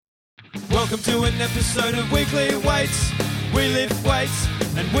Welcome to an episode of Weekly Weights. We lift weights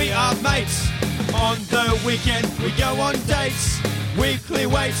and we are mates. On the weekend we go on dates. Weekly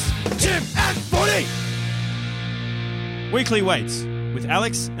Weights, gym and footy. Weekly Weights with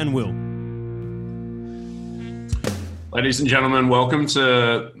Alex and Will. Ladies and gentlemen, welcome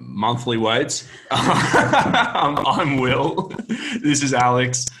to Monthly Weights. I'm Will. This is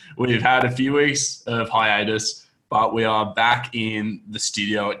Alex. We've had a few weeks of hiatus, but we are back in the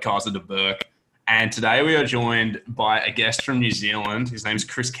studio at Kaiser de Burke. And today we are joined by a guest from New Zealand. His name's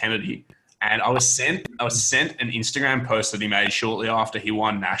Chris Kennedy. And I was sent an Instagram post that he made shortly after he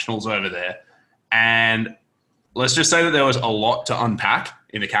won nationals over there. And let's just say that there was a lot to unpack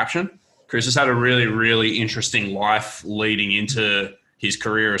in the caption. Chris has had a really, really interesting life leading into his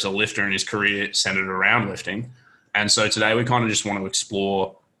career as a lifter and his career centered around lifting. And so today we kind of just want to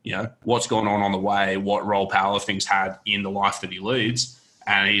explore, what's going on the way, what role powerlifting's had in the life that he leads.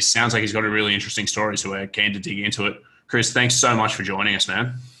 And he sounds like he's got a really interesting story, so we're keen to dig into it. Chris, thanks so much for joining us,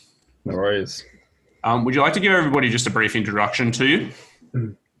 man. No worries. Would you like to give everybody just a brief introduction to you?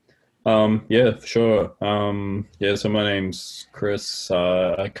 Yeah, for sure. So my name's Chris.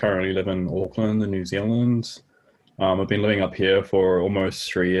 I currently live in Auckland, in New Zealand. I've been living up here for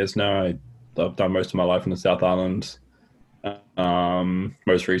almost 3 years now. I've done most of my life in the South Island.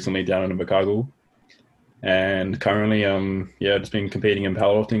 Most recently down in Invercargill. And currently, just been competing in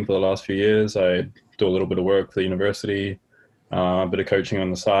powerlifting for the last few years. I do a little bit of work for the university, a bit of coaching on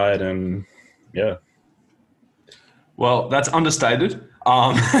the side, and yeah. Well, that's understated.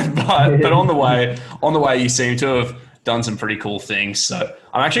 But on the way, you seem to have done some pretty cool things. So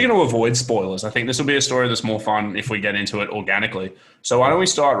I'm actually going to avoid spoilers. I think this will be a story that's more fun if we get into it organically. So why don't we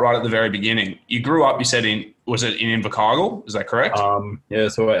start right at the very beginning? You grew up, you said was it in Invercargill? Is that correct?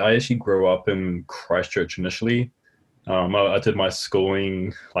 So I actually grew up in Christchurch initially. I did my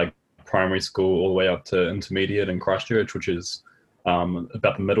schooling, like primary school, all the way up to intermediate in Christchurch, which is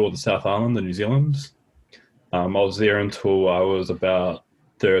about the middle of the South Island in New Zealand. I was there until I was about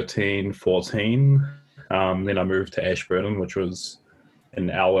 13, 14. Then I moved to Ashburton, which was an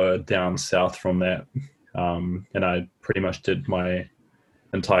hour down south from that. And I pretty much did my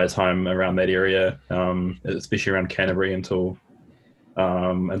entire time around that area, especially around Canterbury until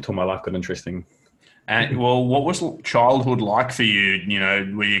my life got interesting. And well, what was childhood like for you?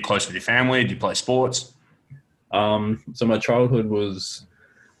 Were you close with your family? Did you play sports? So my childhood I was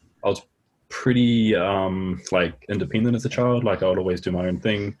pretty independent as a child. Like I would always do my own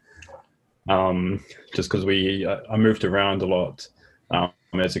thing. Just because I moved around a lot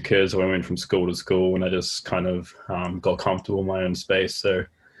as a kid, so I went from school to school, and I just kind of got comfortable in my own space. So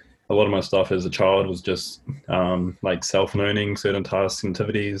a lot of my stuff as a child was just self-learning certain tasks and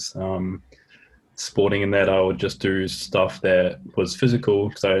activities. Sporting in that, I would just do stuff that was physical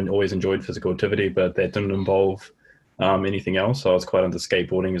because I always enjoyed physical activity, but that didn't involve anything else. So I was quite into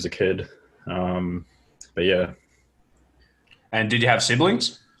skateboarding as a kid. But yeah. And did you have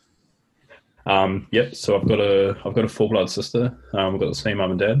siblings? Yep. So I've got a full blood sister. We've got the same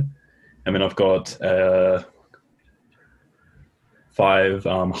mum and dad, and then I've got 5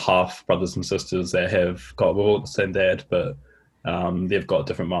 half brothers and sisters that we've all got the same dad, but they've got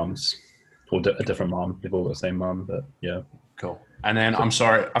different mums, or a different mum. They've all got the same mum, but yeah. Cool. And then I'm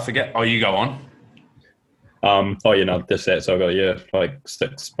sorry, I forget. Oh, you go on. That's that. So I've got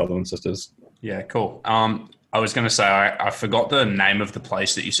 6 brothers and sisters. Yeah, cool. I was going to say, I forgot the name of the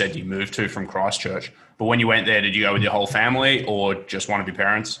place that you said you moved to from Christchurch. But when you went there, did you go with your whole family or just one of your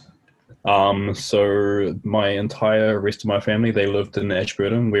parents? So my entire rest of my family, they lived in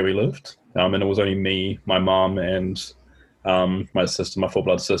Ashburton where we lived. And it was only me, my mum, and my sister, my full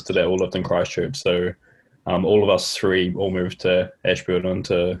blood sister, that all lived in Christchurch. So all of us 3 all moved to Ashburton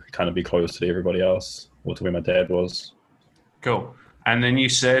to kind of be close to everybody else, or to where my dad was. Cool. And then you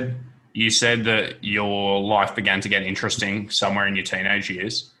said that your life began to get interesting somewhere in your teenage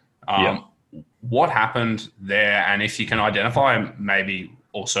years. What happened there? And if you can identify maybe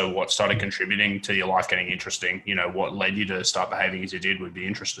also what started contributing to your life getting interesting, what led you to start behaving as you did, would be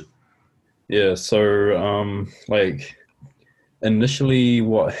interested. Yeah. So initially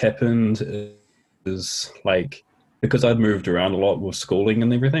what happened is because I'd moved around a lot with schooling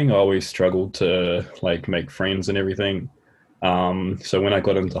and everything, I always struggled to make friends and everything. So when I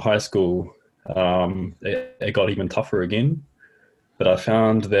got into high school, it got even tougher again. But I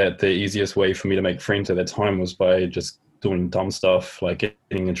found that the easiest way for me to make friends at that time was by just doing dumb stuff, like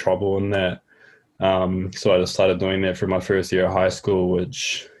getting in trouble and that. So I just started doing that for my first year of high school,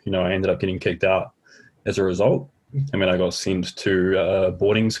 which, I ended up getting kicked out as a result. I mean, I got sent to a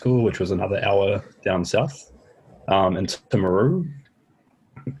boarding school, which was another hour down south, in Timaru.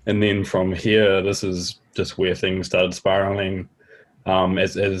 And then from here, this is just where things started spiraling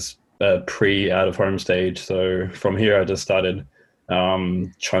as a pre out of home stage. So from here, I just started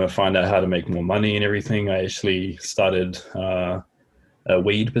trying to find out how to make more money and everything. I actually started a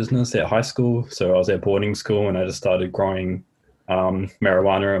weed business at high school. So I was at boarding school and I just started growing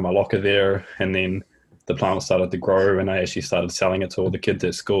marijuana in my locker there. And then the plant started to grow and I actually started selling it to all the kids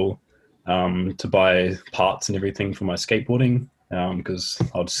at school to buy parts and everything for my skateboarding. Because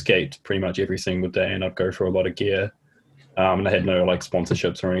I'd skate pretty much every single day and I'd go for a lot of gear. And I had no like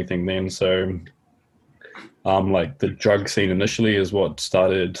sponsorships or anything then. So like the drug scene initially is what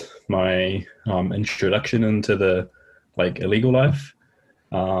started my introduction into the like illegal life.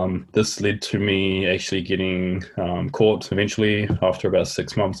 This led to me actually getting caught eventually after about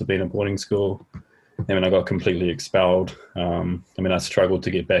 6 months of being in boarding school. And then I got completely expelled. I struggled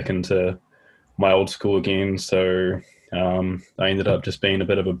to get back into my old school again. So I ended up just being a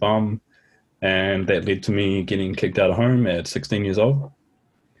bit of a bum, and that led to me getting kicked out of home at 16 years old.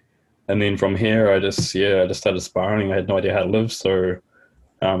 And then from here, I just started spiraling. I had no idea how to live, so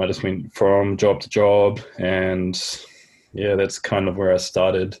I just went from job to job, and yeah, that's kind of where I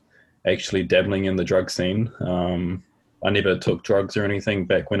started actually dabbling in the drug scene. I never took drugs or anything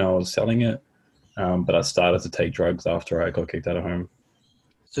back when I was selling it, but I started to take drugs after I got kicked out of home.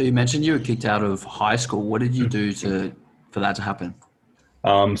 So you mentioned you were kicked out of high school. What did you do for that to happen?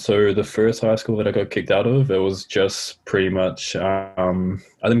 So the first high school that I got kicked out of, it was just pretty much, I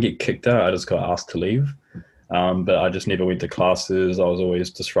didn't get kicked out, I just got asked to leave. But I just never went to classes. I was always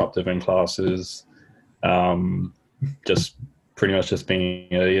disruptive in classes. Just pretty much just being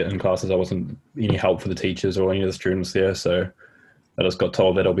an idiot in classes. I wasn't any help for the teachers or any of the students there. So I just got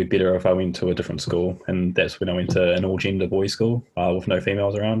told that it'll be better if I went to a different school. And that's when I went to an all-gender boys' school with no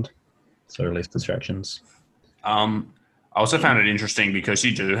females around. So less distractions. I also found it interesting because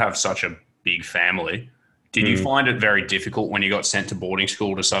you do have such a big family. Did you find it very difficult when you got sent to boarding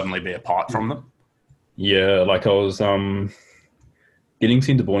school to suddenly be apart from them? Yeah, like I was getting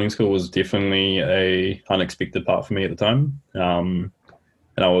sent to boarding school was definitely a unexpected part for me at the time.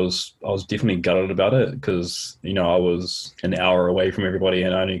 And I was definitely gutted about it because, you know, I was an hour away from everybody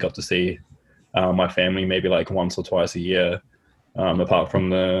and I only got to see my family maybe like once or twice a year, apart from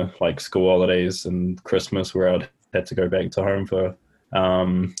the like school holidays and Christmas where I'd had to go back to home for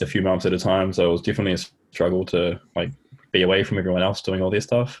a few months at a time. So it was definitely a struggle to like be away from everyone else doing all their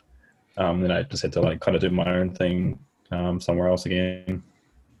stuff. Then I just had to like kind of do my own thing somewhere else again.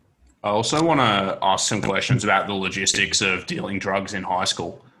 I also want to ask some questions about the logistics of dealing drugs in high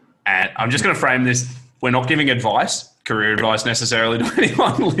school. And I'm just going to frame this. We're not giving advice, career advice necessarily to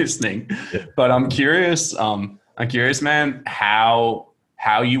anyone listening, but I'm curious, man, how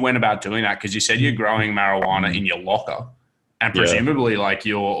you went about doing that. Cause you said you're growing marijuana in your locker and presumably like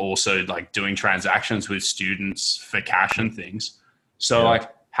you're also like doing transactions with students for cash and things. So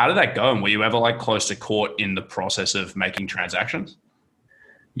like, how did that go? And were you ever like close to court in the process of making transactions?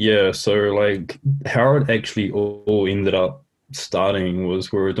 Yeah, so like how it actually all ended up starting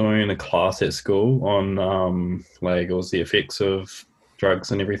was we were doing a class at school on like it was the effects of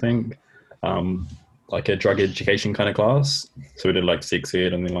drugs and everything, like a drug education kind of class. So we did like sex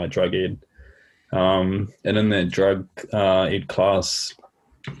ed and then like drug ed. And in that drug ed class,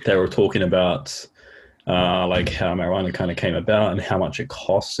 they were talking about like how marijuana kind of came about and how much it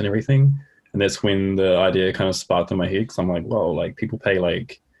costs and everything. And that's when the idea kind of sparked in my head because I'm like, whoa, like people pay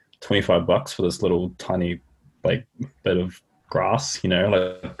like $25 for this little tiny like bit of grass, you know,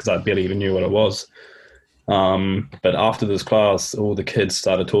 like because I barely even knew what it was. But after this class, all the kids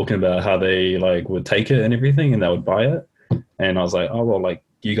started talking about how they like would take it and everything and they would buy it. And I was like, oh, well, like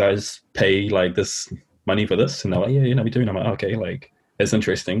you guys pay like this money for this? And they're like, yeah, you know, we do. And I'm like, okay, like that's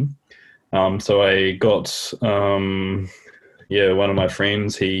interesting. So I got, one of my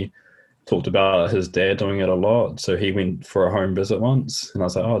friends, he talked about his dad doing it a lot. So he went for a home visit once and I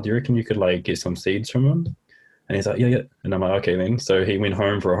was like, oh, do you reckon you could like get some seeds from him? And he's like, yeah. And I'm like, okay then. So he went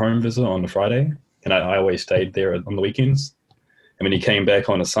home for a home visit on a Friday and I always stayed there on the weekends. And when he came back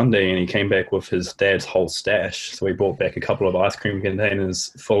on a Sunday and he came back with his dad's whole stash. So he brought back a couple of ice cream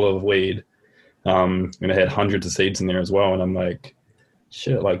containers full of weed. And it had hundreds of seeds in there as well. And I'm like,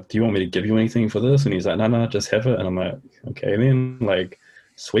 shit, like, do you want me to give you anything for this? And he's like, no, just have it. And I'm like, okay then, like,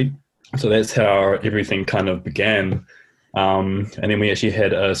 sweet. So that's how everything kind of began. And then we actually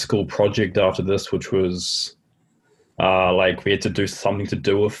had a school project after this, which was like we had to do something to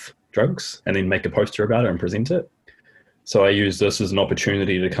do with drugs and then make a poster about it and present it. So I used this as an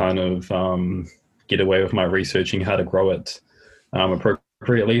opportunity to kind of get away with my researching how to grow it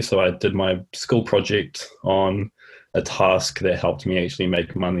appropriately. So I did my school project on a task that helped me actually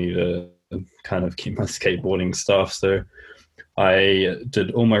make money to kind of keep my skateboarding stuff. So I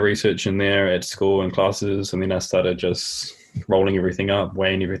did all my research in there at school and classes, and then I started just rolling everything up,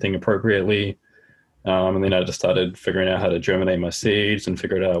 weighing everything appropriately. And then I just started figuring out how to germinate my seeds and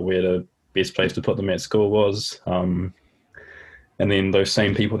figured out where the best place to put them at school was. And then those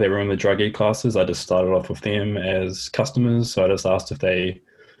same people that were in the drug ed classes, I just started off with them as customers. So I just asked if they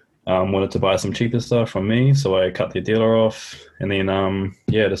wanted to buy some cheaper stuff from me. So I cut their dealer off, and then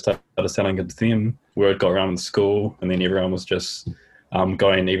just started selling it to them. Word got around in school, and then everyone was just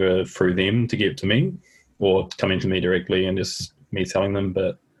going either through them to get to me or coming to me directly and just me selling them.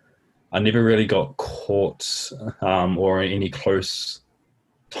 But I never really got caught or any close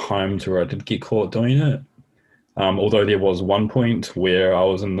times where I did get caught doing it. Although there was one point where I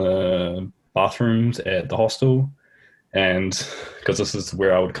was in the bathrooms at the hostel, and because this is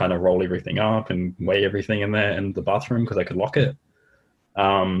where I would kind of roll everything up and weigh everything in there in the bathroom because I could lock it.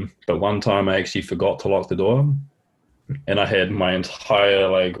 But one time I actually forgot to lock the door, and I had my entire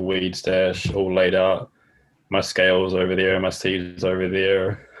like weed stash all laid out. My scales over there, my seeds over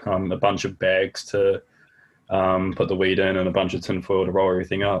there, a bunch of bags to put the weed in, and a bunch of tinfoil to roll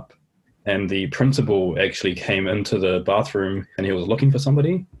everything up. And the principal actually came into the bathroom, and he was looking for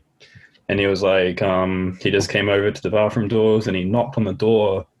somebody. And he was like, he just came over to the bathroom doors, and he knocked on the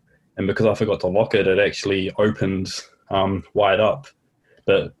door. And because I forgot to lock it, it actually opened wide up.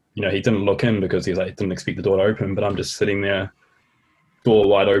 But, he didn't look in because he didn't expect the door to open. But I'm just sitting there, door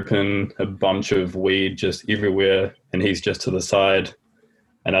wide open, a bunch of weed just everywhere. And he's just to the side.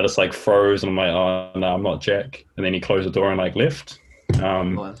 And I just froze, and I'm like, oh, no, I'm not Jack. And then he closed the door and left.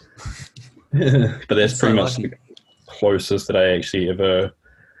 But that's pretty much the closest that I actually ever,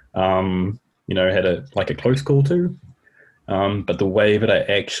 had a close call to. But the way that I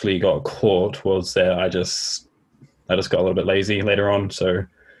actually got caught was that I just got a little bit lazy later on. So it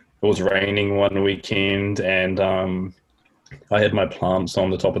was raining one weekend, and I had my plants on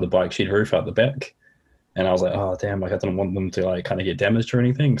the top of the bike shed roof out the back. And I was like, oh, damn, I didn't want them to kind of get damaged or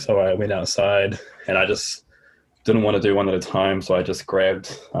anything. So I went outside, and I just didn't want to do one at a time. So I just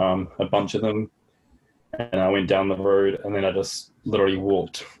grabbed a bunch of them, and I went down the road, and then I just literally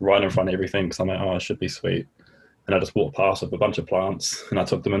walked right in front of everything because I'm like, oh, it should be sweet. And I just walked past with a bunch of plants, and I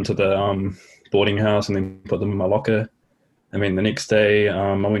took them into the boarding house and then put them in my locker. And then the next day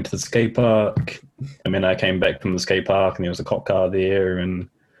I went to the skate park, and then I came back from the skate park, and there was a cop car there, and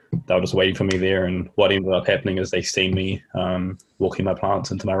they were just waiting for me there. And what ended up happening is they seen me walking my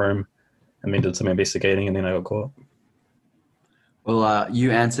plants into my room, and then did some investigating, and then I got caught. Well,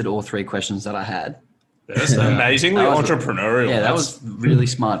 you answered all three questions that I had. That's amazingly entrepreneurial. Yeah, that was really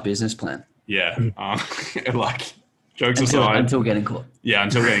smart business plan. Yeah. Jokes aside. Until getting caught. Yeah,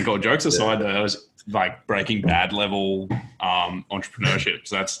 until getting caught. Jokes aside, though, that was Breaking Bad level entrepreneurship.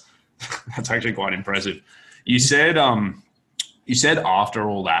 So that's actually quite impressive. You said after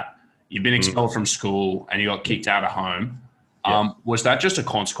all that, you've been expelled from school and you got kicked out of home. Yeah. Was that just a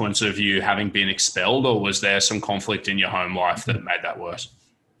consequence of you having been expelled, or was there some conflict in your home life that made that worse?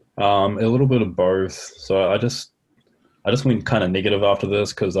 A little bit of both. So I just went kind of negative after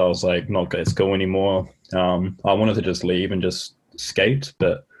this because I was not at school anymore. I wanted to just leave and just skate,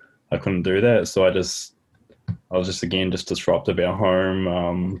 but I couldn't do that. So I was just again disruptive at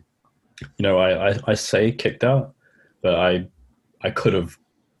home. I say kicked out, but I could have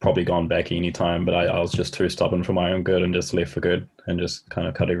probably gone back any time, but I was just too stubborn for my own good and just left for good and just kind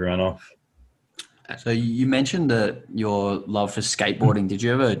of cut everyone off. So you mentioned that your love for skateboarding. Did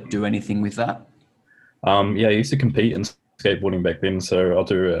you ever do anything with that? Yeah, I used to compete in skateboarding back then. So I'll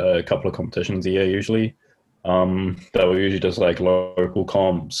do a couple of competitions a year usually. That were usually just local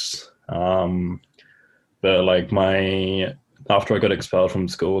comps. But after I got expelled from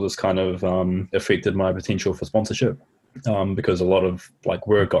school, this kind of affected my potential for sponsorship. Because a lot of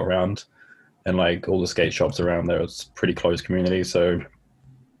word got around, and all the skate shops around there, it's a pretty close community, so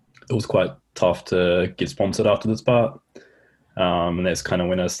it was quite tough to get sponsored after this part. And that's kind of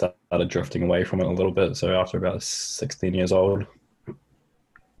when I started drifting away from it a little bit. So after about 16 years old.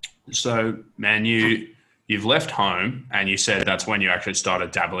 So man, you've left home, and you said that's when you actually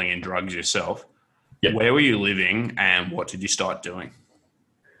started dabbling in drugs yourself. Yep. Where were you living, and what did you start doing?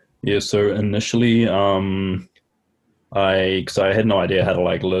 Yeah, so initially because I had no idea how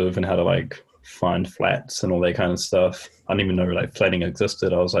to live and how to find flats and all that kind of stuff. I didn't even know flatting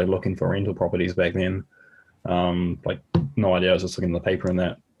existed. I was looking for rental properties back then. No idea. I was just looking at the paper and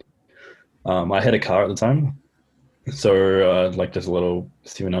that. I had a car at the time, so just a little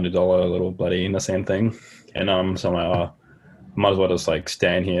 $700 little bloody Nissan thing, and so I'm might as well just like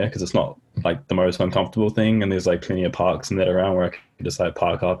stand here because it's not like the most uncomfortable thing, and there's like plenty of parks and that around where I could just like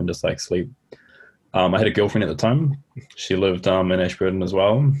park up and just like sleep. I had a girlfriend at the time. She lived in Ashburton as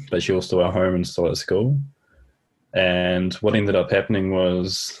well, but she was still at home and still at school. And what ended up happening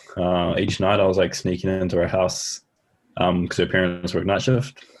was each night I was like sneaking into her house because her parents work night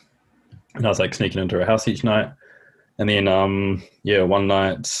shift, and I was like sneaking into her house each night. And then one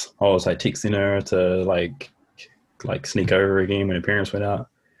night I was like texting her to like sneak over again when her parents went out,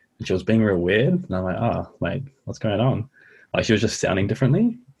 and she was being real weird. And I'm like, like what's going on? Like she was just sounding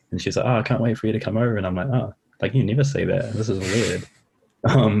differently, and she's like, I can't wait for you to come over. And I'm like, like you never say that. This is weird.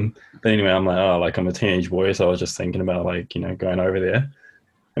 But anyway, I'm like, I'm a teenage boy, so I was just thinking about like, going over there.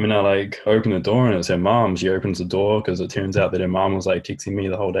 I mean, I like open the door and it's her mom. She opens the door because it turns out that her mom was like texting me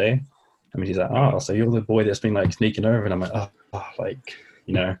the whole day. I mean, she's like, so you're the boy that's been like sneaking over. And I'm like,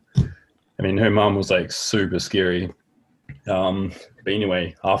 I mean, her mom was like super scary. But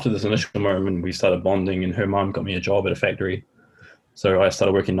anyway, after this initial moment, we started bonding, and her mom got me a job at a factory. So I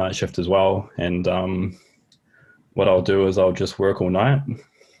started working night shift as well. And what I'll do is I'll just work all night,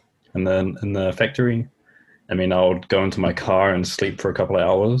 and then in the factory, I mean, I'll go into my car and sleep for a couple of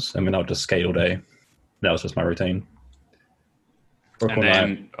hours, and then I'll just skate all day. That was just my routine. Work and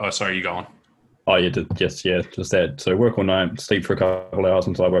then, sorry, you go on. Oh, yeah, just that. So work all night, sleep for a couple of hours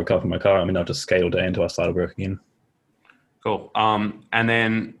until I woke up in my car. I mean, I'll just skate all day until I started work again. Cool. And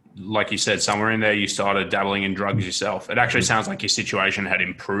then, like you said, somewhere in there, you started dabbling in drugs yourself. It actually sounds like your situation had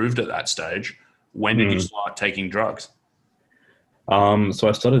improved at that stage. When did you start taking drugs? So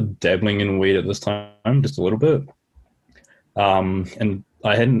I started dabbling in weed at this time, just a little bit. And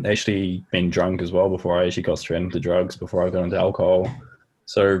I hadn't actually been drunk as well before I actually got straight into drugs, before I got into alcohol.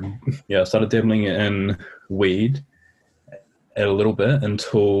 So yeah, I started dabbling in weed a little bit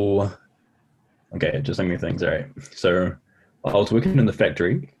until, just let me think, all right. So I was working in the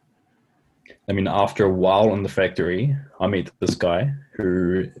factory. I mean, after a while in the factory, I met this guy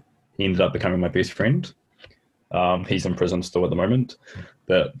who ended up becoming my best friend. He's in prison still at the moment,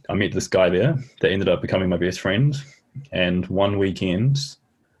 but I met this guy there that ended up becoming my best friend. And one weekend,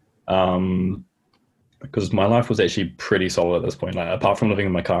 because my life was actually pretty solid at this point, like, apart from living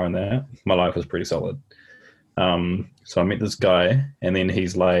in my car and that, my life was pretty solid. So I met this guy, and then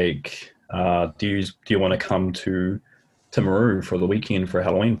he's like, do you want to come to Timaru for the weekend for a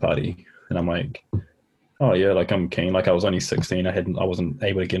Halloween party? And I'm like, oh yeah, like I'm keen. Like I was only 16. I wasn't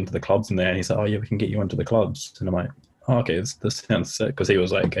able to get into the clubs in there. And he said, oh yeah, we can get you into the clubs. And I'm like, oh, okay, this sounds sick, because he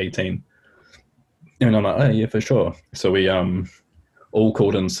was like 18. And I'm like, oh yeah, for sure. So we all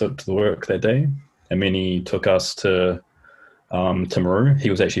called in sick to the work that day. And then he took us to Timaru. He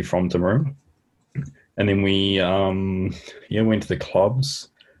was actually from Timaru. And then we went to the clubs.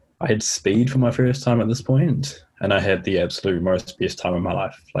 I had speed for my first time at this point, and I had the absolute most best time of my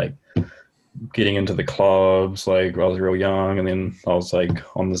life. Like getting into the clubs, like I was real young, and then I was like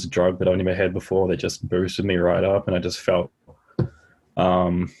on this drug that I never had before that just boosted me right up, and I just felt,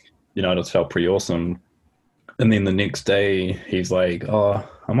 I just felt pretty awesome. And then the next day, he's like, oh,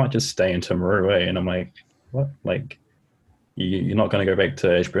 I might just stay in Timaru, eh? And I'm like, what? Like, you're not going to go back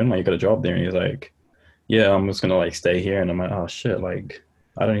to Ashburn? Like, you got a job there? And he's like, yeah, I'm just going to like stay here. And I'm like, oh shit, like,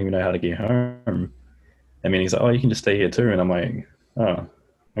 I don't even know how to get home. I mean, he's like, oh, you can just stay here too. And I'm like, oh,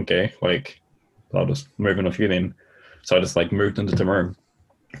 okay, like, I'll just move in with you then. So I just like moved into Timaru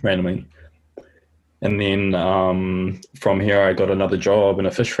randomly. And then from here, I got another job in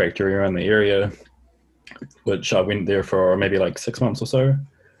a fish factory around the area, which I went there for maybe like 6 months or so.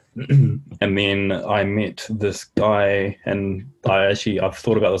 And then I met this guy, and I've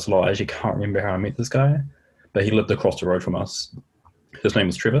thought about this a lot. I actually can't remember how I met this guy, but he lived across the road from us. His name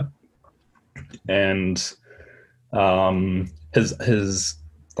was Trevor. And his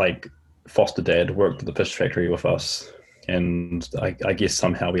like foster dad worked at the fish factory with us, and I guess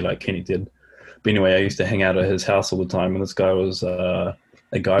somehow we like connected. But anyway, I used to hang out at his house all the time, and this guy was a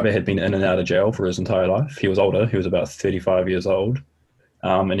guy that had been in and out of jail for his entire life. He was older. He was about 35 years old,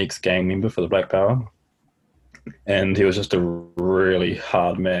 an ex-gang member for the Black Power. And he was just a really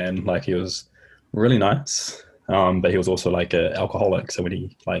hard man. Like, he was really nice, but he was also like an alcoholic. So when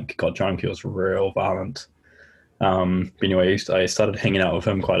he like got drunk, he was real violent. But anyway, I started hanging out with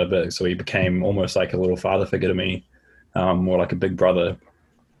him quite a bit. So he became almost like a little father figure to me, more like a big brother.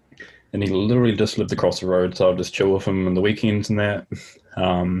 And he literally just lived across the road, so I'd just chill with him on the weekends and that.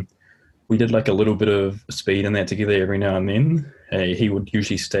 We did like a little bit of speed and that together every now and then. He would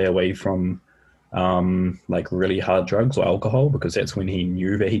usually stay away from like really hard drugs or alcohol, because that's when he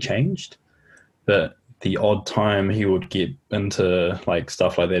knew that he changed. But the odd time he would get into like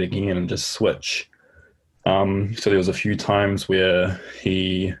stuff like that again and just switch. So there was a few times where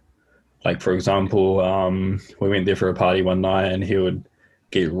he, like for example, we went there for a party one night and he would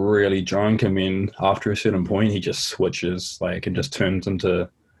get really drunk, and then after a certain point he just switches, like it just turns into,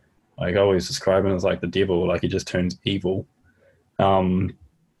 like I always describe him as like the devil, like he just turns evil.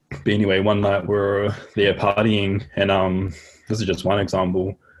 But anyway, one night we were there partying, and this is just one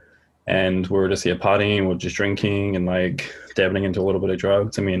example, and we were just there partying, we are just drinking and like dabbling into a little bit of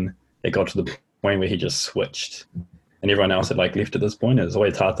drugs. I mean, it got to the point where he just switched, and everyone else had like left at this point. It's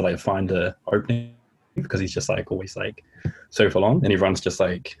always hard to like find a opening because he's just like always like so full on, and everyone's just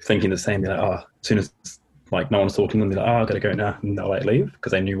like thinking the same. They're like, oh, as soon as like no one's talking to them, they're like, oh, I gotta go now, and they'll like leave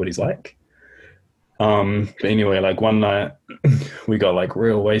because they knew what he's like. But anyway, like one night we got like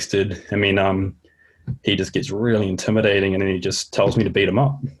real wasted. I mean, he just gets really intimidating, and then he just tells me to beat him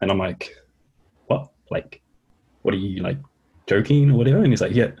up, and I'm like, what? Like, what are you like joking or whatever? And he's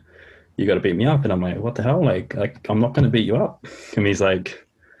like, yeah, you got to beat me up. And I'm like, what the hell? Like I'm not going to beat you up. And he's like,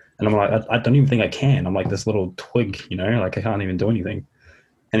 and I'm like, I don't even think I can. I'm like this little twig, you know, like I can't even do anything.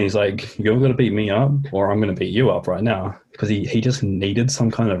 And he's like, you're going to beat me up or I'm going to beat you up right now. Because he just needed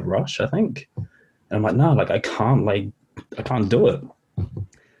some kind of rush, I think. And I'm like, no, like I can't do it.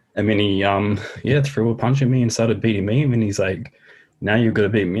 And then he, threw a punch at me and started beating me. And then he's like, now you're going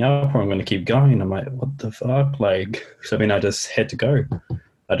to beat me up or I'm going to keep going. And I'm like, what the fuck? Like, so I mean, I just had to go.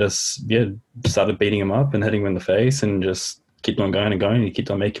 I just, started beating him up and hitting him in the face and just kept on going and going. He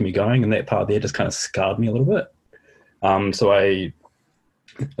kept on making me going. And that part there just kind of scarred me a little bit. So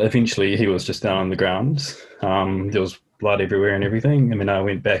eventually he was just down on the ground. There was blood everywhere and everything. I mean, I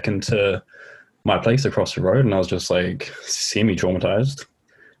went back into my place across the road and I was just like semi-traumatized.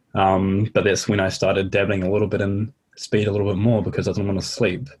 But that's when I started dabbling a little bit in speed a little bit more because I didn't want to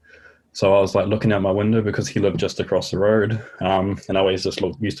sleep. So I was like looking out my window because he lived just across the road. And I always just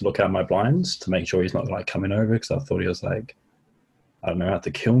used to look out my blinds to make sure he's not like coming over because I thought he was like, I don't know, out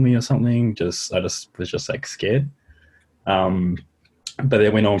to kill me or something. I just was just like scared. But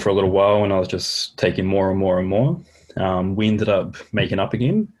it went on for a little while and I was just taking more and more and more. We ended up making up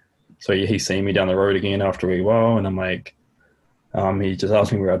again. So he's seen me down the road again after a while and I'm like, he just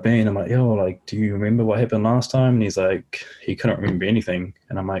asked me where I've been. I'm like, yo, like, do you remember what happened last time? And he's like, he couldn't remember anything.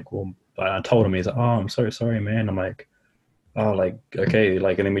 And I'm like, well, I told him. He's like, oh, I'm so sorry, man. I'm like, oh, like, okay.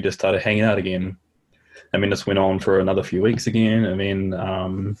 Like, and then we just started hanging out again. I mean, this went on for another few weeks again. I mean,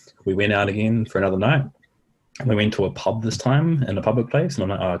 we went out again for another night. We went to a pub this time in a public place. And I'm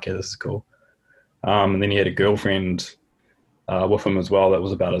like, oh, okay, this is cool. And then he had a girlfriend with him as well that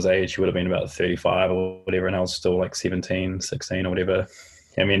was about his age. He would have been about 35 or whatever, and I was still like 17, 16 or whatever.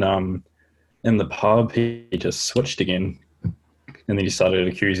 I mean, in the pub, he just switched again. And then he started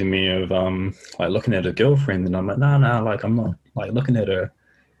accusing me of like looking at a girlfriend. And I'm like, no, like I'm not like looking at her.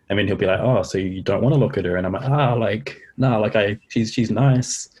 I mean, he'll be like, oh, so you don't want to look at her? And I'm like, she's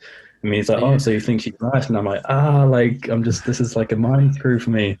nice. I mean, he's like, oh, so you think she's nice? And I'm like, this is like a mind screw for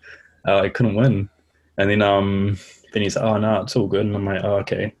me. I couldn't win. And then he's like, oh, no, it's all good. And I'm like, oh,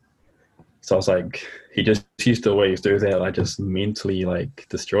 okay. So I was like, he just used to always do that, like just mentally like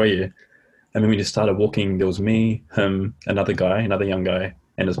destroy you. And then we just started walking. There was me, him, another young guy,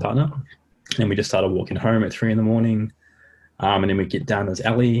 and his partner. And we just started walking home at 3 a.m. And then we get down this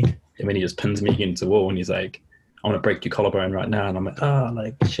alley, and then he just pins me against the wall, and he's like, I want to break your collarbone right now. And I'm like,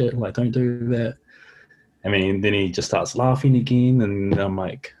 like, shit, like, don't do that. I mean, then he just starts laughing again, and I'm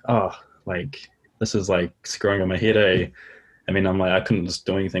like, like, this is like screwing on my head, eh? I mean, I'm like, I couldn't just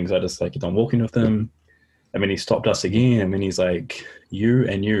do anything, so I just like kept on walking with him. I mean, he stopped us again, and then he's like, you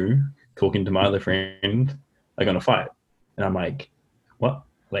and you, talking to my other friend, are going to fight. And I'm like, what?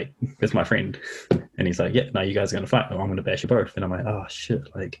 Like, that's my friend. And he's like, yeah, no, you guys are going to fight. Oh, I'm going to bash you both. And I'm like, oh,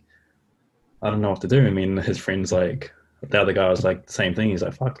 shit, like, I don't know what to do. I mean, his friend's like, the other guy was like the same thing. He's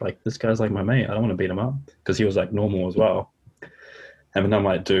like, fuck, like, this guy's like my mate. I don't want to beat him up. Because he was like normal as well. And then I'm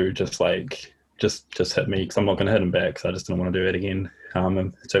like, dude, just hit me, because I'm not going to hit him back, because I just didn't want to do it again.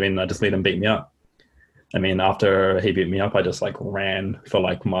 So then I just let him beat me up. I mean, after he beat me up, I just like ran for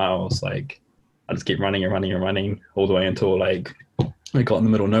like miles. Like, I just kept running and running and running all the way until like I got in the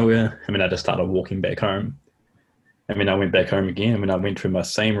middle of nowhere. I mean, I just started walking back home. I mean, I went back home again. I mean, I went through my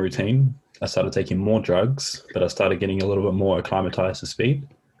same routine. I started taking more drugs, but I started getting a little bit more acclimatized to speed.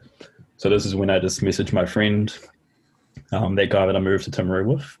 So this is when I just messaged my friend, that guy that I moved to Timaru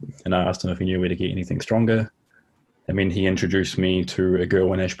with, and I asked him if he knew where to get anything stronger. I mean, he introduced me to a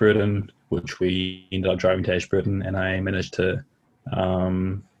girl in Ashburton, which we ended up driving to Ashburton, and I managed to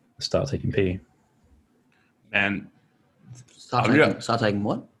start taking P. And Start taking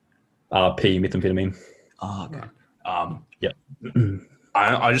what? P, methamphetamine. Oh, okay. Yep.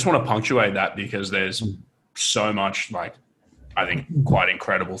 I just want to punctuate that because there's so much, like, I think quite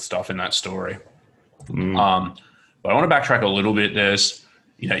incredible stuff in that story. But I want to backtrack a little bit. There's,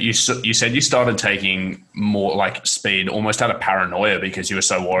 you said you started taking more like speed almost out of paranoia because you were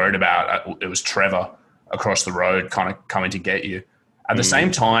so worried about it was Trevor across the road kind of coming to get you. At the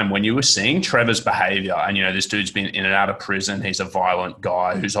same time, when you were seeing Trevor's behavior and, this dude's been in and out of prison, he's a violent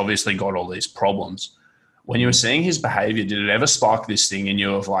guy who's obviously got all these problems. When you were seeing his behavior, did it ever spark this thing in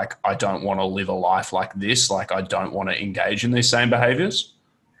you of like, I don't want to live a life like this? Like, I don't want to engage in these same behaviors?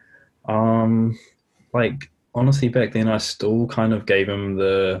 Like, honestly, back then I still kind of gave him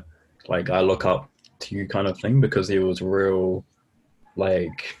the, like, I look up to you kind of thing, because he was real,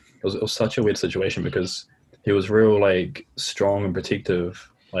 like, it was such a weird situation because he was real, like, strong and protective,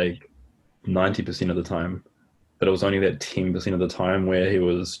 like, 90% of the time. But it was only that 10% of the time where he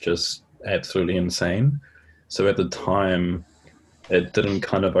was just absolutely insane. So at the time, it didn't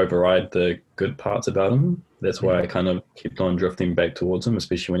kind of override the good parts about him. That's why I kind of kept on drifting back towards him,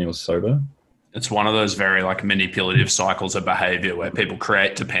 especially when he was sober. It's one of those very like manipulative cycles of behavior where people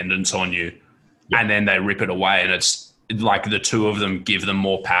create dependence on you and then they rip it away, and it's like the two of them give them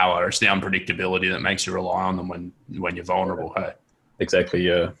more power. It's the unpredictability that makes you rely on them when you're vulnerable. Hey, exactly.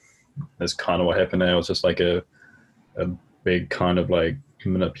 Yeah, that's kind of what happened there. It was just like a big kind of like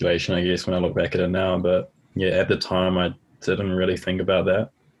manipulation, I guess, when I look back at it now. But yeah, at the time I didn't really think about that,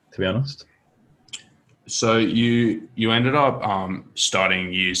 to be honest. So you ended up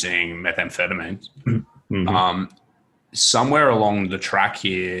starting using methamphetamine. Somewhere along the track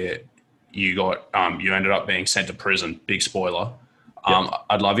here, you got you ended up being sent to prison. Big spoiler.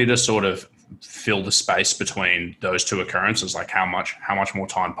 I'd love you to sort of fill the space between those two occurrences. Like how much more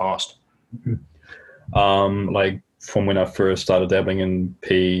time passed? Like from when I first started dabbling in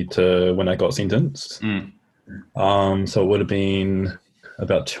P to when I got sentenced. So it would have been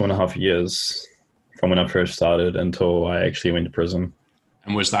about 2.5 years from when I first started until I actually went to prison.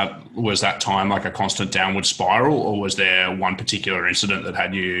 And was that time like a constant downward spiral, or was there one particular incident that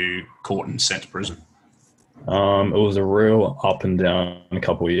had you caught and sent to prison? It was a real up and down a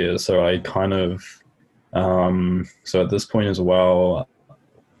couple of years. So I kind of, so at this point as well,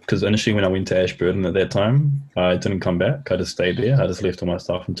 because initially when I went to Ashburton at that time, I didn't come back. I just stayed there. I just left all my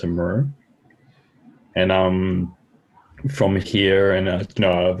stuff in Timaru. And from here, and I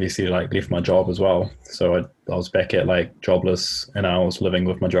obviously like left my job as well. So I was back at like jobless, and I was living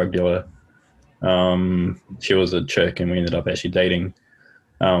with my drug dealer. She was a chick, and we ended up actually dating.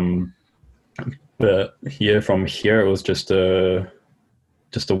 But from here, it was just a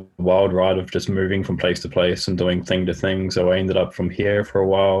wild ride of just moving from place to place and doing thing to thing. So I ended up from here for a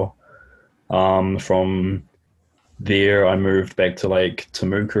while. From there, I moved back to like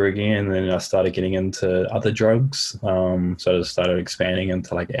Temuka again, and then I started getting into other drugs. So I just started expanding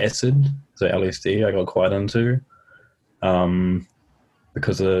into like acid, so LSD I got quite into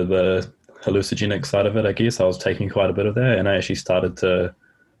because of the hallucinogenic side of it, I guess. I was taking quite a bit of that, and I actually started to,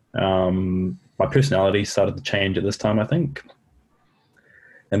 my personality started to change at this time, I think.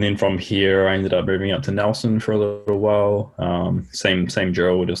 And then from here, I ended up moving up to Nelson for a little while. Same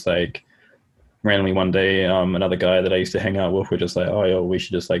drill, just like, randomly one day, another guy that I used to hang out with were just like, oh, yeah, we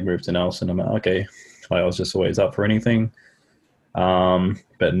should just like move to Nelson. I'm like, okay. Like, I was just always up for anything.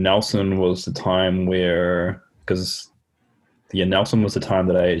 But Nelson was the time where, Nelson was the time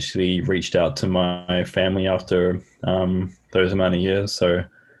that I actually reached out to my family after those amount of years. So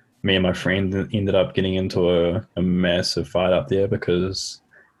me and my friend ended up getting into a massive fight up there because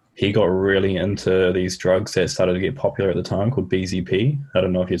he got really into these drugs that started to get popular at the time called BZP. I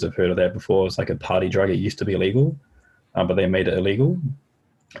don't know if you've heard of that before. It's like a party drug. It used to be illegal, but they made it illegal,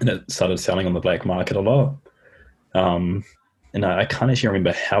 and it started selling on the black market a lot. And I can't actually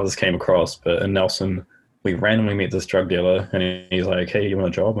remember how this came across, but in Nelson, we randomly met this drug dealer, and he's like, hey, you want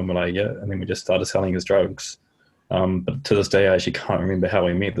a job? And we're like, yeah. And then we just started selling his drugs. But to this day, I actually can't remember how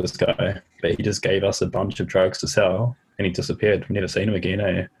we met this guy, but he just gave us a bunch of drugs to sell, and he disappeared. We never seen him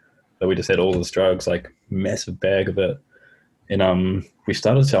again, But we just had all this drugs, like massive bag of it. And we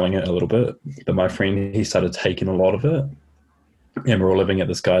started selling it a little bit, but my friend, he started taking a lot of it. And we were living at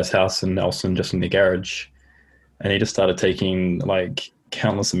this guy's house in Nelson, just in the garage. And he just started taking like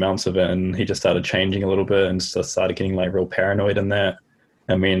countless amounts of it, and he just started changing a little bit and just started getting like real paranoid in that.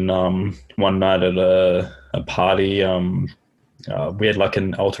 I mean, one night at a party, we had like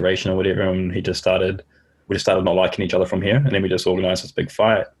an alteration or whatever, and we just started not liking each other from here. And then we just organized this big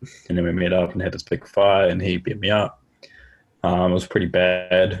fight, and then we met up and had this big fight, and he beat me up. It was pretty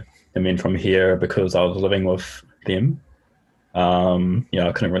bad. And then from here, because I was living with them,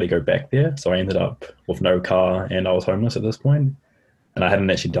 I couldn't really go back there. So I ended up with no car, and I was homeless at this point. And I hadn't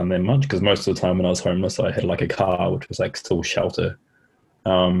actually done that much because most of the time when I was homeless, I had like a car, which was like still shelter.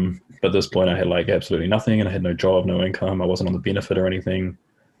 But at this point, I had like absolutely nothing, and I had no job, no income. I wasn't on the benefit or anything,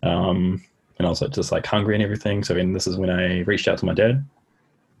 and I was like just like hungry and everything. So then this is when I reached out to my dad,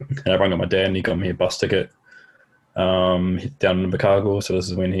 and I rang up my dad, and he got me a bus ticket down in Invercargill. So this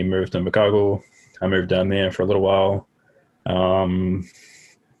is when he moved to Invercargill. I moved down there for a little while.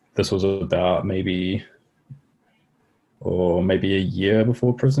 This was about maybe a year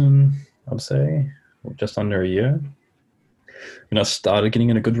before prison, I'd say, or just under a year. And I started getting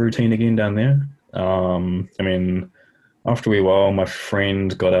in a good routine again down there. I mean, after a while, my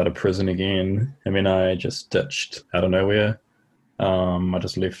friend got out of prison again. I mean, I just ditched out of nowhere. I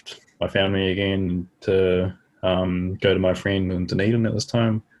just left my family again to go to my friend in Dunedin at this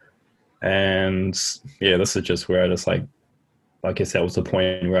time. And yeah, this is just where I just like, I guess that was the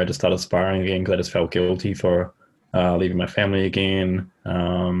point where I just started spiraling again because I just felt guilty for leaving my family again.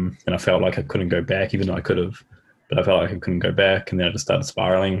 And I felt like I couldn't go back, even though I could have. But I felt like I couldn't go back, and then I just started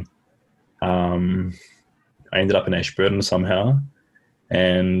spiraling. I ended up in Ashburton somehow,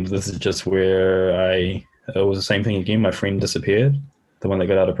 and this is just where it was the same thing again. My friend disappeared, the one that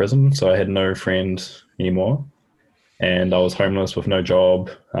got out of prison, so I had no friend anymore, and I was homeless with no job.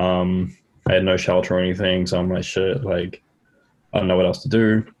 I had no shelter or anything, so I'm like, shit, like, I don't know what else to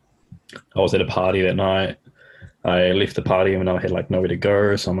do. I was at a party that night. I left the party and I had like nowhere to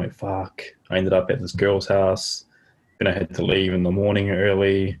go, so I'm like, fuck. I ended up at this girl's house. Then I had to leave in the morning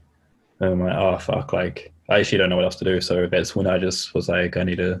early. And I'm like, oh, fuck, like, I actually don't know what else to do. So that's when I just was like, I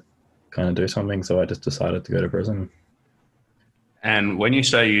need to kind of do something. So I just decided to go to prison. And when you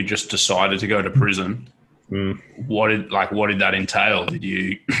say you just decided to go to prison, what did that entail? Did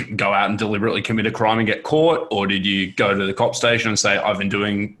you go out and deliberately commit a crime and get caught? Or did you go to the cop station and say, I've been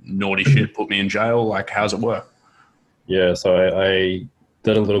doing naughty shit, put me in jail? Like, how's it work? Yeah, so I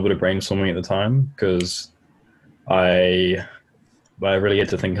did a little bit of brainstorming at the time because I really had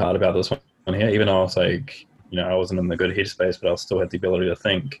to think hard about this one here, even though I was like, I wasn't in the good headspace, but I still had the ability to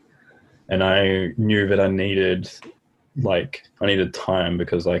think. And I knew that I needed time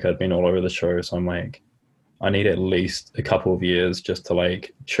because like I'd been all over the show. So I'm like, I need at least a couple of years just to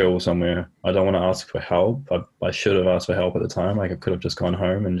like chill somewhere. I don't want to ask for help. I should have asked for help at the time. Like I could have just gone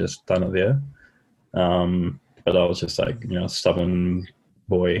home and just done it there. But I was just like, stubborn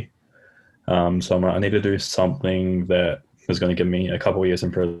boy. So I'm like, I need to do something that is going to give me a couple of years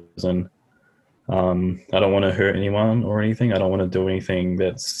in prison. I don't want to hurt anyone or anything. I don't want to do anything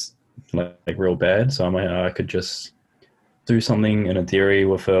that's like real bad. So I'm like, I could just do something in a dairy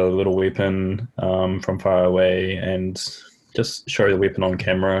with a little weapon from far away and just show the weapon on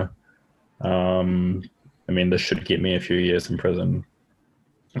camera. I mean, this should get me a few years in prison.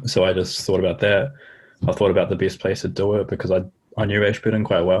 So I just thought about that. I thought about the best place to do it because I knew Ashburton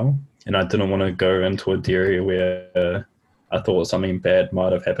quite well. And I didn't want to go into a dairy where I thought something bad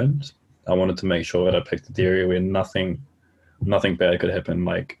might have happened. I wanted to make sure that I picked a dairy where nothing bad could happen.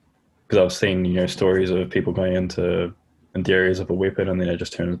 Like, because I've seen, stories of people going into dairies with a weapon and then it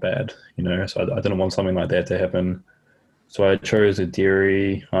just turns bad, So I didn't want something like that to happen. So I chose a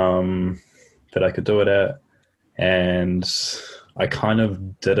dairy that I could do it at. And I kind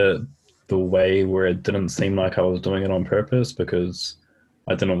of did it the way where it didn't seem like I was doing it on purpose because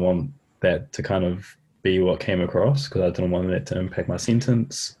I didn't want that to kind of be what came across because I didn't want that to impact my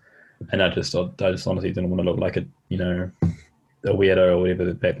sentence. And I just honestly didn't want to look like a weirdo or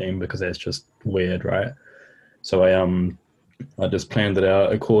whatever that means because that's just weird, right? So I just planned it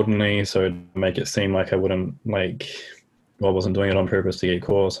out accordingly so to make it seem like I wasn't doing it on purpose to get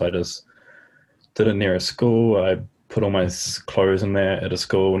caught. So I just did it near a school. I put all my clothes in there at a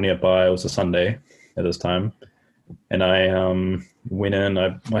school nearby. It was a Sunday at this time. And I went in.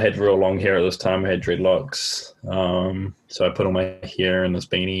 I had real long hair at this time. I had dreadlocks. So I put all my hair in this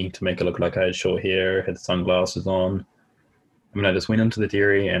beanie to make it look like I had short hair, had sunglasses on. I mean, I just went into the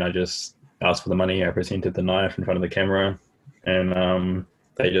dairy and I just asked for the money. I presented the knife in front of the camera. And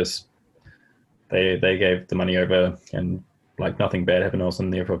they gave the money over and like nothing bad happened. I was in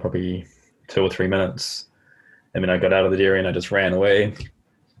there for probably 2 or 3 minutes. And then I got out of the dairy and I just ran away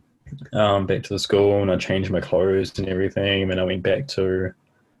back to the school and I changed my clothes and everything. And I went back to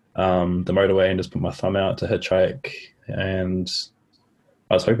the motorway and just put my thumb out to hitchhike. And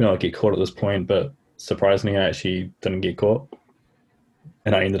I was hoping I'd get caught at this point, but surprisingly, I actually didn't get caught.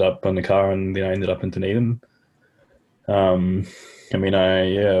 And I ended up in the car and then I ended up in Dunedin. I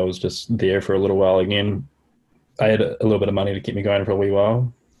was just there for a little while again. I had a little bit of money to keep me going for a wee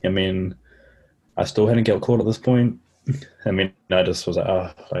while. I mean, I still hadn't got caught at this point. I mean, I just was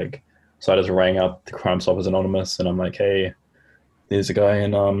like, so I just rang up the Crime Stoppers Anonymous and I'm like, hey, there's a guy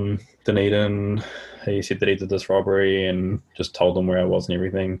in Dunedin. He said that he did this robbery and just told them where I was and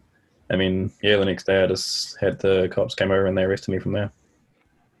everything. I mean, yeah, the next day I just had the cops came over and they arrested me from there.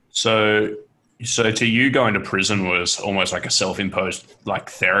 So to you, going to prison was almost like a self-imposed like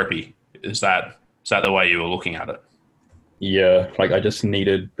therapy. Is that the way you were looking at it? Yeah, like I just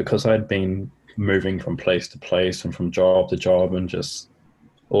needed, because I'd been moving from place to place and from job to job and just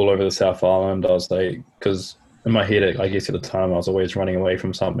all over the South Island. I was like, because in my head, I guess at the time I was always running away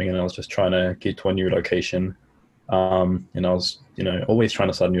from something and I was just trying to get to a new location. And I was, always trying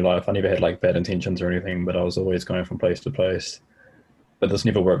to start a new life. I never had like bad intentions or anything, but I was always going from place to place. But this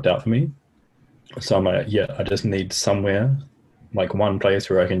never worked out for me. So I'm like, yeah, I just need somewhere, like one place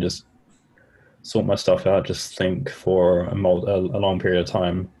where I can just sort my stuff out, just think for a long period of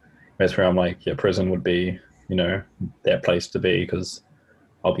time. That's where I'm like, yeah, prison would be, that place to be, because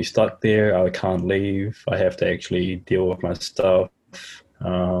I'll be stuck there. I can't leave. I have to actually deal with my stuff.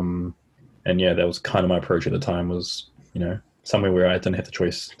 And yeah, that was kind of my approach at the time, was, somewhere where I didn't have the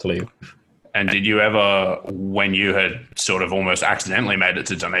choice to leave. And did you ever, when you had sort of almost accidentally made it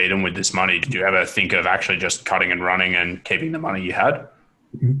to Dunedin with this money, did you ever think of actually just cutting and running and keeping the money you had?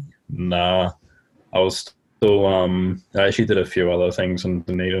 Nah, I was still, I actually did a few other things in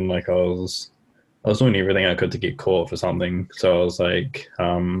Dunedin. Like I was doing everything I could to get caught for something. So I was like,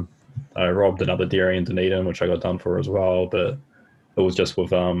 I robbed another dairy in Dunedin, which I got done for as well, but it was just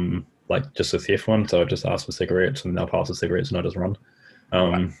with, like just a theft one. So I just asked for cigarettes and they'll pass the cigarettes and I just run.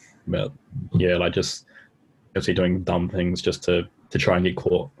 Right. But yeah, like just actually doing dumb things just to try and get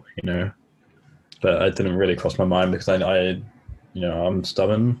caught, but it didn't really cross my mind because I'm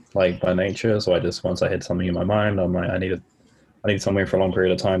stubborn like by nature. So I just, once I had something in my mind, I'm like, I need somewhere for a long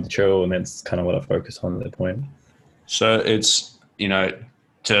period of time to chill. And that's kind of what I focused on at that point. So it's,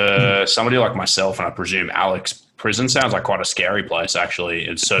 to somebody like myself, and I presume Alex, prison sounds like quite a scary place. Actually,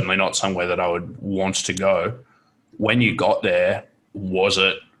 it's certainly not somewhere that I would want to go. When you got there, was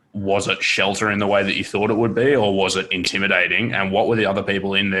it shelter in the way that you thought it would be, or was it intimidating? And what were the other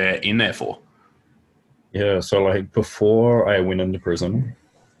people in there for? Yeah, so like before I went into prison,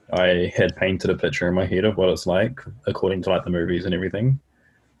 I had painted a picture in my head of what it's like according to like the movies and everything.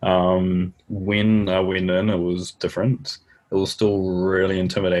 When I went in, it was different. It was still really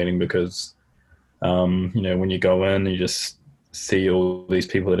intimidating because, when you go in, you just see all these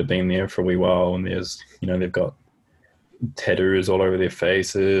people that have been there for a wee while, and there's, they've got tattoos all over their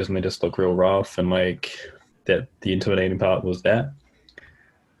faces and they just look real rough, and like that, the intimidating part was that.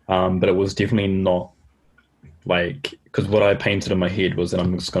 But it was definitely not like, because what I painted in my head was that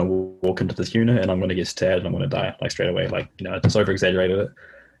I'm just going to walk into this unit and I'm going to get stabbed and I'm going to die like straight away. Like, I just over exaggerated it.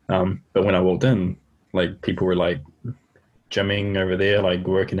 But when I walked in, like people were like gymming over there, like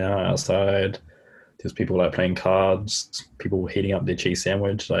working out outside. There's people like playing cards, people heating up their cheese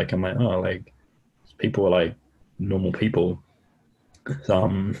sandwich. Like, I'm like, oh, like people are like normal people.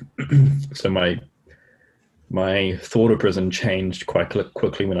 So my thought of prison changed quite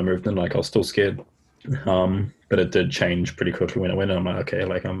quickly when I moved in. Like I was still scared, but it did change pretty quickly when I went in. I'm like, okay,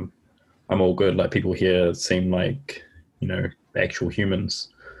 like I'm all good. Like people here seem like actual humans.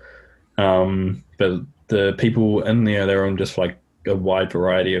 But the people in there, they're on just like a wide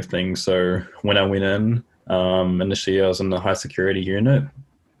variety of things. So when I went in, initially I was in the high security unit.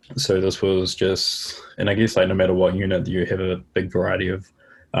 So this was just, and I guess like no matter what unit, you have a big variety of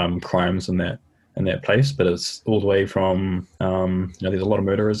crimes in that place. But it's all the way from, there's a lot of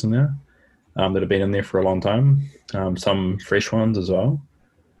murderers in there that have been in there for a long time. Some fresh ones as well.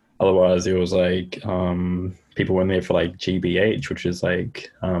 Otherwise, there was like people in there for like GBH, which is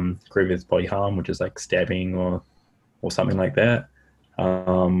like grievous bodily harm, which is like stabbing or something like that.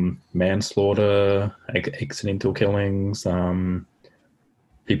 Manslaughter, accidental killings.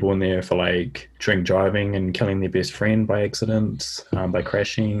 People in there for like drink driving and killing their best friend by accident, by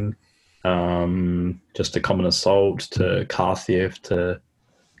crashing. Just a common assault to car theft to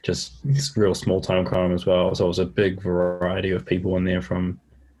just real small time crime as well. So it was a big variety of people in there, from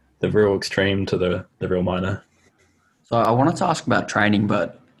the real extreme to the real minor. So I wanted to ask about training,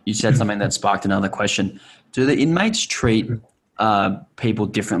 but you said something that sparked another question. Do the inmates treat people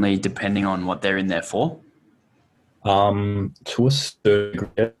differently depending on what they're in there for? To a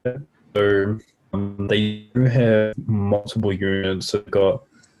certain degree. So they do have multiple units. They've got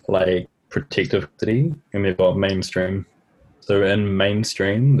like protective custody and they've got mainstream. So in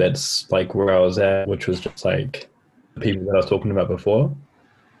mainstream, that's like where I was at, which was just like the people that I was talking about before.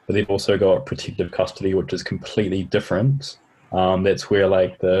 But they've also got protective custody, which is completely different. That's where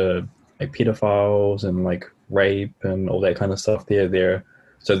like the pedophiles and like rape and all that kind of stuff, they're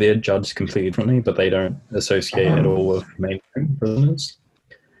So they're judged completely differently, but they don't associate at all with mainstream prisoners.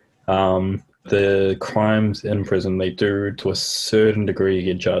 The crimes in prison, they do to a certain degree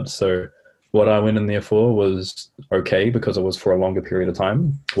get judged. So what I went in there for was okay because it was for a longer period of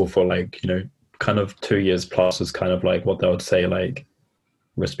time, or for like, kind of 2 years plus is kind of like what they would say like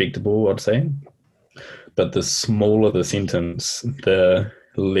respectable, I'd say. But the smaller the sentence, the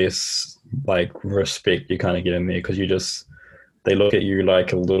less like respect you kind of get in there, because they look at you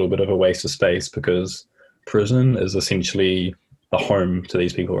like a little bit of a waste of space, because prison is essentially a home to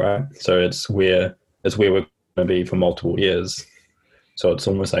these people, right? So it's where we're going to be for multiple years. So it's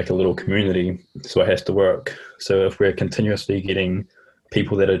almost like a little community. So it has to work. So if we're continuously getting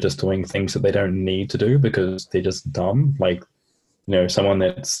people that are just doing things that they don't need to do because they're just dumb, like, someone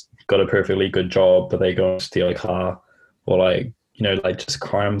that's got a perfectly good job, but they go and steal a car, or like, like just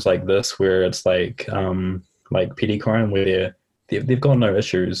crimes like this, where it's like petty crime, where they've got no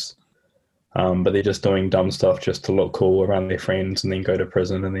issues, but they're just doing dumb stuff just to look cool around their friends, and then go to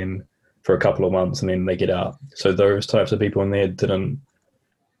prison, and then for a couple of months, and then they get out. So those types of people in there didn't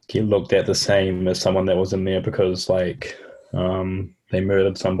get looked at the same as someone that was in there because like they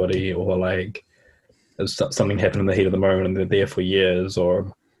murdered somebody, or like something happened in the heat of the moment and they're there for years,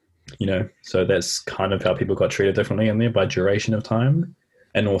 or so that's kind of how people got treated differently in there, by duration of time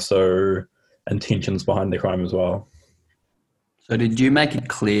and also intentions behind the crime as well. So did you make it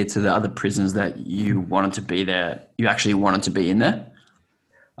clear to the other prisoners that you wanted to be there? You actually wanted to be in there?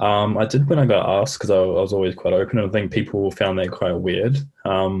 I did when I got asked, because I was always quite open, and I think people found that quite weird.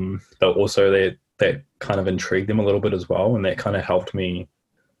 But also that kind of intrigued them a little bit as well, and that kind of helped me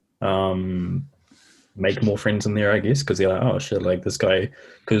make more friends in there, I guess, because they're like, oh shit, like this guy,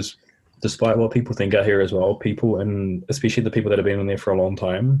 because despite what people think out here as well, people, and especially the people that have been in there for a long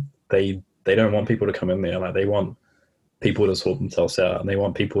time, they don't want people to come in there. Like they want people to sort themselves out, and they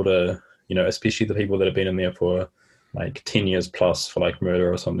want people to, especially the people that have been in there for like 10 years plus for like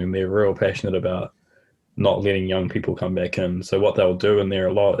murder or something, they're real passionate about not letting young people come back in. So what they'll do in there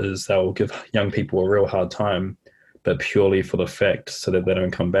a lot is they'll give young people a real hard time, but purely for the fact so that they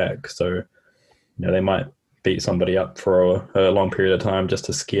don't come back. So they might beat somebody up for a long period of time just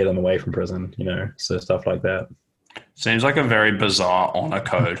to scare them away from prison, so stuff like that. Seems like a very bizarre honor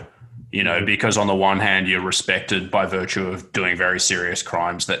code, because on the one hand, you're respected by virtue of doing very serious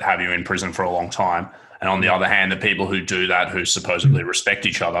crimes that have you in prison for a long time. And on the other hand, the people who do that, who supposedly respect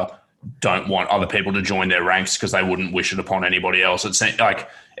each other, don't want other people to join their ranks because they wouldn't wish it upon anybody else.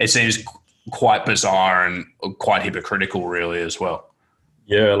 It seems quite bizarre and quite hypocritical, really, as well.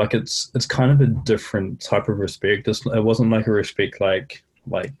 Yeah, like it's kind of a different type of respect. It wasn't like a respect like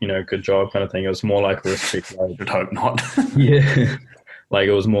good job kind of thing. It was more like a respect like, I'd hope not. Yeah. Like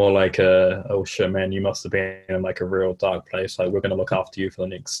it was more like oh shit, man, you must have been in like a real dark place. Like we're going to look after you for the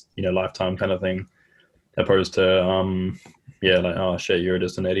next, lifetime kind of thing. Opposed to, like, oh shit, you're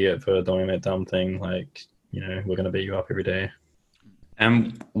just an idiot for doing that dumb thing. Like, we're going to beat you up every day.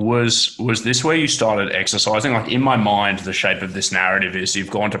 And was this where you started exercising? Like in my mind, the shape of this narrative is you've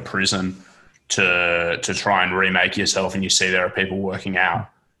gone to prison to try and remake yourself, and you see there are people working out.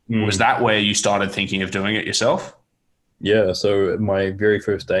 Was that where you started thinking of doing it yourself? Yeah. So my very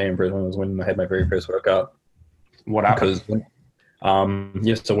first day in prison was when I had my very first workout. What happened?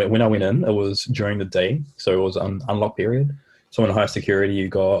 So when I went in, it was during the day. So it was an unlock period. So in high security, you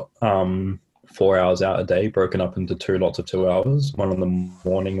got 4 hours out a day, broken up into 2 lots of 2 hours, one in the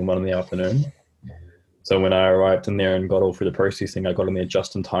morning and one in the afternoon. So when I arrived in there and got all through the processing, I got in there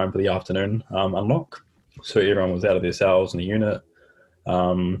just in time for the afternoon unlock. So everyone was out of their cells in the unit.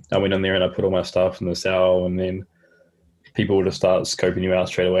 I went in there and I put all my stuff in the cell, and then people would just start scoping you out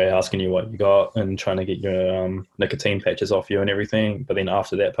straight away, asking you what you got and trying to get your nicotine patches off you and everything. But then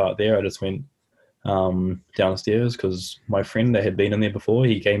after that part there, I just went downstairs, because my friend that had been in there before,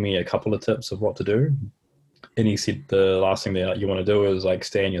 he gave me a couple of tips of what to do. And he said the last thing that you want to do is like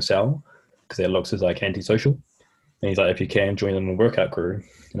stay in your cell, because that looks as like antisocial. And he's like, if you can, join in the workout crew.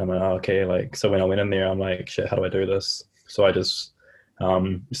 And I'm like, oh, okay. Like, so when I went in there, I'm like, shit, how do I do this? So I just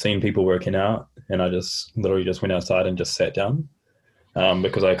seen people working out, and I just literally just went outside and just sat down,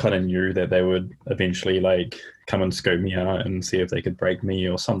 because I kind of knew that they would eventually like come and scope me out and see if they could break me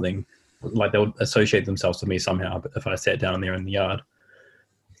or something. Like they would associate themselves to me somehow if I sat down there in the yard.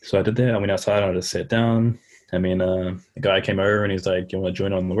 So I did that. I went outside and I just sat down. I mean, the guy came over and he's like, do you want to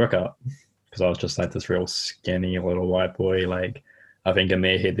join on the workout? Because I was just like this real skinny little white boy. Like, I think in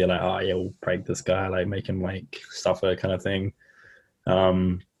their head, they're like, oh yeah, we'll break this guy, like make him like suffer kind of thing.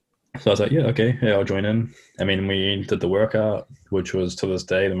 So I was like, yeah, okay, yeah, I'll join in. I mean, we did the workout, which was to this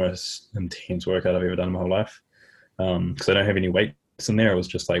day the most intense workout I've ever done in my whole life. Because I don't have any weights weeks in there, it was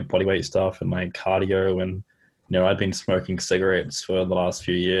just like bodyweight stuff and like cardio. And, you know, I'd been smoking cigarettes for the last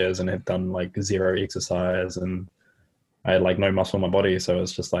few years and had done like zero exercise, and I had like no muscle in my body. So it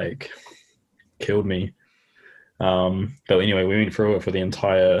was just like killed me. But anyway, we went through it for the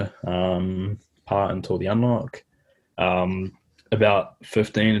entire part until the unlock. About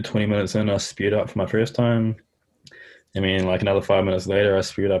 15 to 20 minutes in, I spewed up for my first time. I mean, like another 5 minutes later, I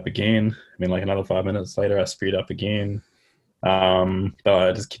spewed up again. I mean, like another 5 minutes later, I spewed up again. But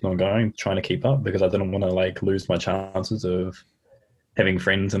I just kept on going, trying to keep up, because I didn't want to like lose my chances of having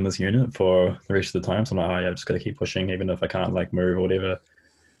friends in this unit for the rest of the time. So I'm like, oh, yeah, I've just got to keep pushing, even if I can't like move or whatever.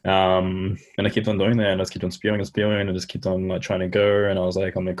 And I kept on doing that, and I just kept on spewing and just kept on like trying to go. And I was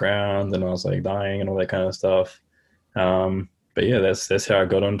like on the ground, and I was like dying and all that kind of stuff. But yeah, that's how I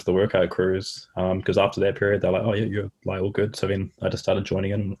got into the workout crews. Because after that period, they're like, oh yeah, you're like all good. So then I just started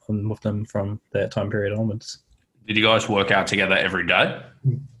joining in with them from that time period onwards. Did you guys work out together every day?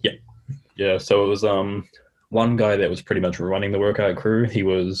 Yeah. So it was one guy that was pretty much running the workout crew. He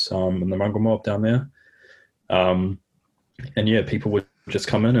was in the mongrel mob down there. And yeah, people would just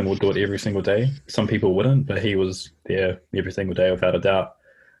come in and would do it every single day. Some people wouldn't, but he was there every single day without a doubt.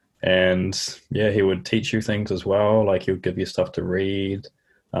 And yeah, he would teach you things as well. Like he would give you stuff to read,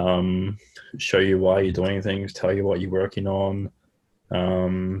 show you why you're doing things, tell you what you're working on.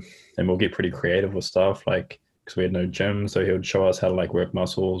 And we'll get pretty creative with stuff, like, because we had no gym. So he would show us how to like work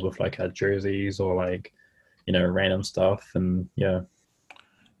muscles with like our jerseys or like, you know, random stuff. And yeah.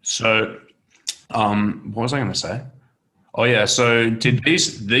 So, what was I going to say? Oh yeah. So did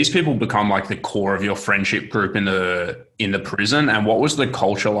these people become like the core of your friendship group in the prison? And what was the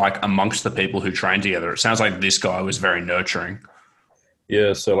culture like amongst the people who trained together? It sounds like this guy was very nurturing.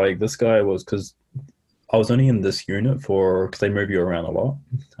 Yeah. So like this guy was, because I was only in this unit because they move you around a lot.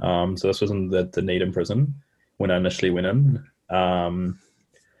 So this was in the Dunedin prison when I initially went in.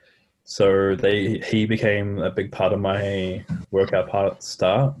 So he became a big part of my workout part at the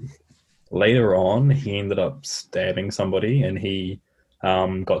start. Later on, he ended up stabbing somebody, and he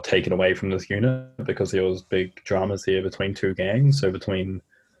got taken away from this unit because there was big dramas there between two gangs. So between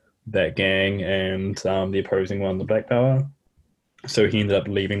that gang and the opposing one, the Black Power. So he ended up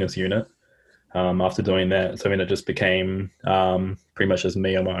leaving this unit after doing that. So then it just became pretty much just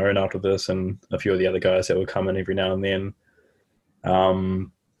me on my own after this, and a few of the other guys that would come in every now and then.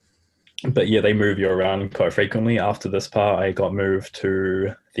 But yeah, they move you around quite frequently. After this part, I got moved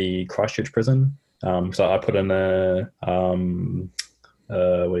to the Christchurch prison. So I put in a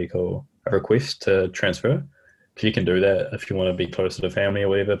request to transfer. Because you can do that if you want to be closer to family or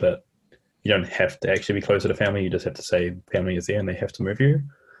whatever, but you don't have to actually be closer to family. You just have to say family is there and they have to move you.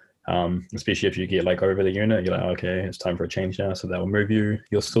 Especially if you get like over the unit, you're like, okay, it's time for a change now. So they'll move you.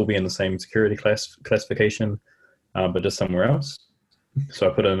 You'll still be in the same security classification, but just somewhere else. So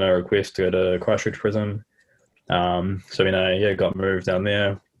I put in a request to go to Christchurch prison. So then I got moved up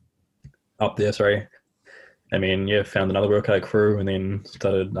there. I mean, found another workout crew, and then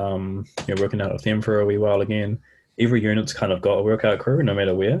started working out with them for a wee while again. Every unit's kind of got a workout crew, no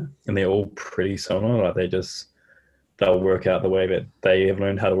matter where, and they're all pretty similar. Like they'll work out the way that they have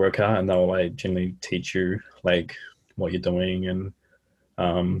learned how to work out, and they'll like generally teach you like what you're doing, and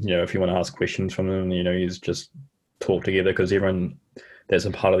if you want to ask questions from them, you just talk together, because everyone that's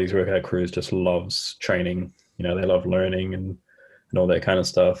a part of these workout crews just loves training. They love learning and all that kind of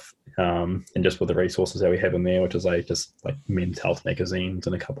stuff. And just with the resources that we have in there, which is like just like men's health magazines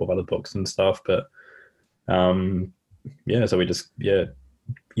and a couple of other books and stuff. But so we just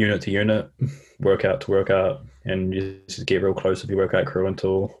unit to unit, workout to workout, and you just get real close with your workout crew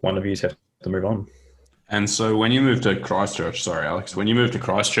until one of you have to move on. And so when you moved to Christchurch,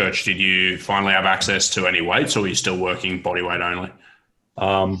 did you finally have access to any weights, or were you still working body weight only?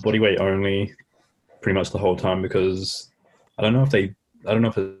 Body weight only pretty much the whole time, because I don't know if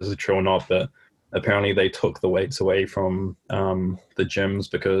this is true or not, but apparently they took the weights away from the gyms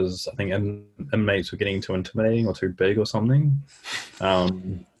because I think inmates were getting too intimidating or too big or something. But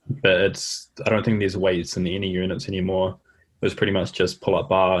I don't think there's weights in any units anymore. It was pretty much just pull-up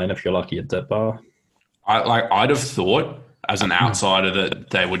bar, and if you're lucky, a dip bar. I'd have thought as an outsider that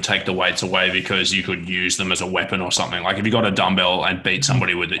they would take the weights away because you could use them as a weapon or something. Like if you got a dumbbell and beat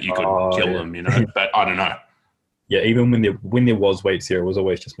somebody with it, you could kill them, but I don't know. Yeah, even when there was weights here, it was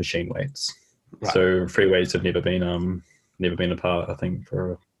always just machine weights. Right. So free weights have never been a part, I think,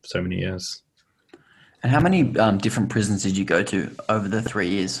 for so many years. And how many different prisons did you go to over the 3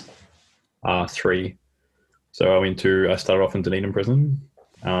 years? 3. So I started off in Dunedin prison,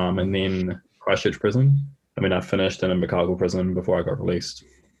 and then Christchurch prison. I finished in Invercargill prison before I got released.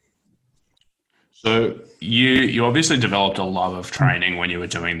 So you obviously developed a love of training when you were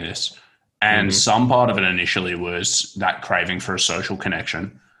doing this, and some part of it initially was that craving for a social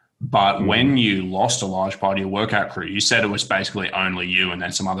connection. But when you lost a large part of your workout crew, you said it was basically only you, and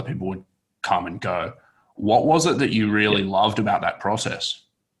then some other people would come and go. What was it that you really loved about that process?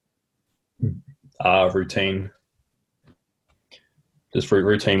 Routine. Just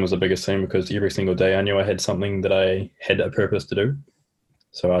routine was the biggest thing, because every single day I knew I had something that I had a purpose to do.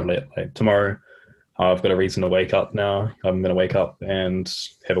 So I'd like tomorrow, I've got a reason to wake up now. I'm going to wake up and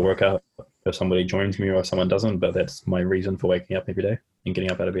have a workout if somebody joins me or if someone doesn't, but that's my reason for waking up every day and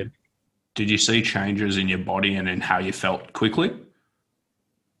getting up out of bed. Did you see changes in your body and in how you felt quickly?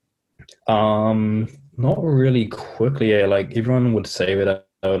 Not really quickly. Yeah. Like everyone would say that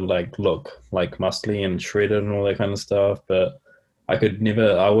I would like look like muscly and shredded and all that kind of stuff, but I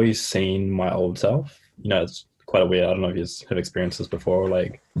always seen my old self. It's quite weird. I don't know if you have experienced this before,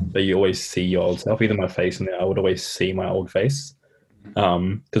 like, but you always see your old self. Either my face and I would always see my old face.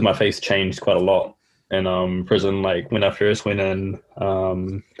 Because my face changed quite a lot in prison. Like when I first went in,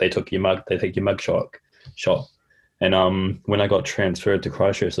 they take your mug shot. And when I got transferred to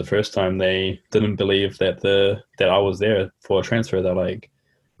Christchurch the first time, they didn't believe that I was there for a transfer. They're like,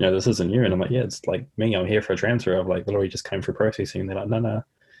 this isn't you. And I'm like, yeah, it's like me. I'm here for a transfer. I've like literally just came through processing. They're like, no.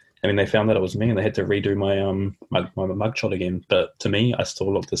 I mean, they found that it was me, and they had to redo my mug shot again. But to me, I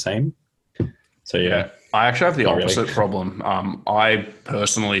still look the same. So yeah. I actually have the opposite problem. I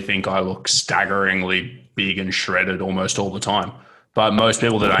personally think I look staggeringly big and shredded almost all the time. But most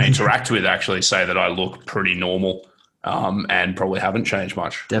people that I interact with actually say that I look pretty normal, and probably haven't changed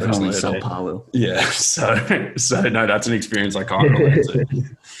much. Definitely subpar, Will. Yeah. So no, that's an experience I can't relate to.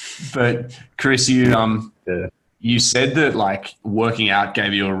 But Chris, you said that like working out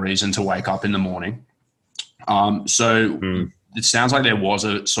gave you a reason to wake up in the morning. It sounds like there was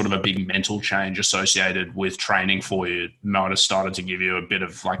a sort of a big mental change associated with training for you. Might have started to give you a bit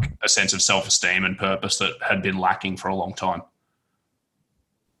of like a sense of self-esteem and purpose that had been lacking for a long time.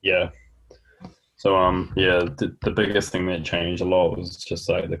 Yeah. So, the biggest thing that changed a lot was just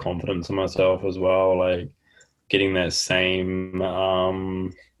like the confidence in myself as well. Like getting that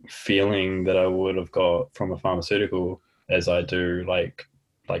same feeling that I would have got from a pharmaceutical as I do like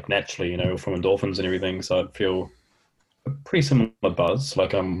naturally, from endorphins and everything. So I'd feel a pretty similar buzz.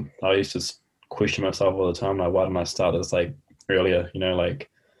 Like I used to question myself all the time, like why didn't I start this like earlier?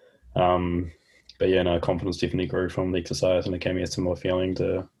 But yeah, no, confidence definitely grew from the exercise, and it gave me a similar feeling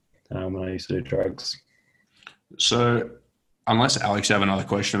to when I used to do drugs. So, unless Alex, you have another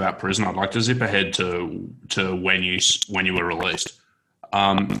question about prison, I'd like to zip ahead to when you were released.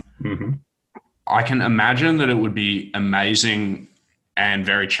 I can imagine that it would be amazing and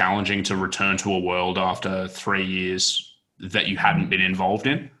very challenging to return to a world after 3 years that you hadn't been involved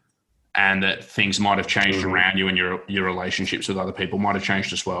in, and that things might have changed around you, and your relationships with other people might have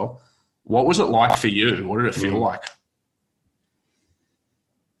changed as well. What was it like for you? What did it feel like?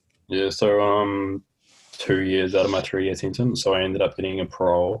 Yeah, so 2 years out of my 3-year sentence, so I ended up getting a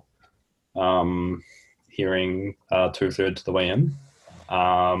parole hearing 2/3 of the way in.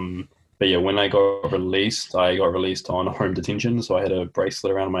 But yeah, when I got released on home detention, so I had a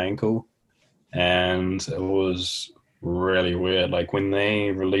bracelet around my ankle, and it was really weird. Like when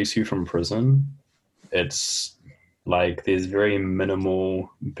they release you from prison, it's like there's very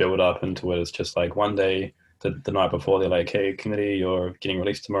minimal build up into it. It's just like one day, the night before, they're like, hey, committee, you're getting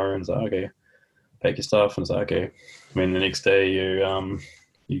released tomorrow. And it's like, okay, pack your stuff. And it's like, okay. I mean, the next day you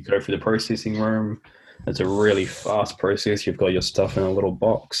go through the processing room. It's a really fast process. You've got your stuff in a little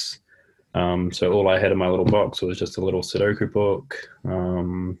box. So all I had in my little box was just a little Sudoku book,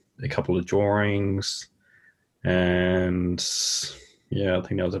 a couple of drawings, and yeah, I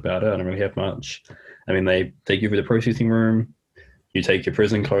think that was about it. I don't really have much. I mean, they give you the processing room, you take your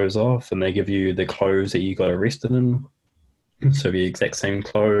prison clothes off, and they give you the clothes that you got arrested in. So the exact same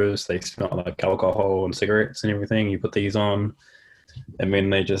clothes, they smell like alcohol and cigarettes and everything. You put these on, and then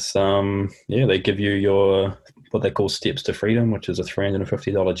they just, they give you your, what they call steps to freedom, which is a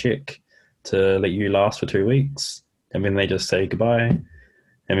 $350 check to let you last for 2 weeks. And then they just say goodbye.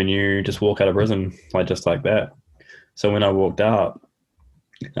 And then you just walk out of prison, just like that. So when I walked out,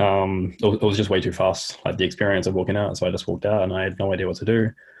 it was just way too fast, like the experience of walking out. So I just walked out and I had no idea what to do.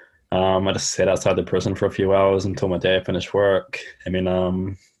 I just sat outside the prison for a few hours until my dad finished work. And then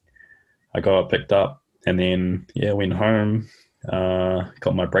I got picked up and then, went home,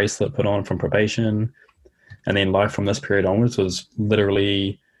 got my bracelet put on from probation. And then life from this period onwards was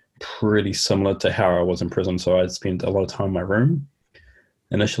literally pretty similar to how I was in prison. So I spent a lot of time in my room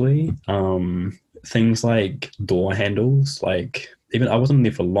initially. things like door handles, like even I wasn't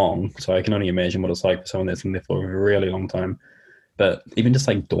there for long, so I can only imagine what it's like for someone that's in there for a really long time. But even just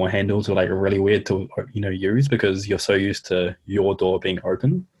like door handles are like really weird to use because you're so used to your door being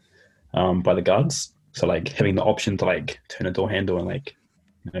open by the guards. So like having the option to like turn a door handle and like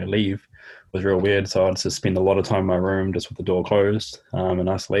leave was real weird. So I'd just spend a lot of time in my room just with the door closed in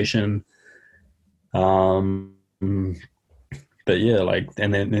isolation. But yeah, like,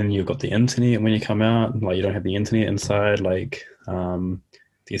 and then you've got the internet when you come out. Like, you don't have the internet inside. Like,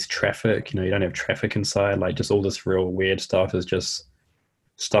 there's traffic. You don't have traffic inside. Like, just all this real weird stuff is just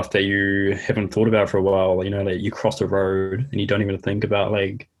stuff that you haven't thought about for a while. Like you cross a road and you don't even think about,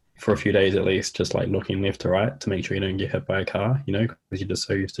 like, for a few days at least, just like looking left to right to make sure you don't get hit by a car. Because you're just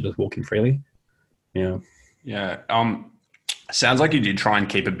so used to just walking freely. Yeah. Yeah. Sounds like you did try and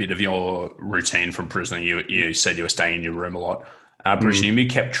keep a bit of your routine from prison. You said you were staying in your room a lot. I presume you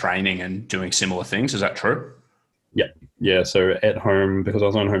kept training and doing similar things. Is that true? Yeah. So at home, because I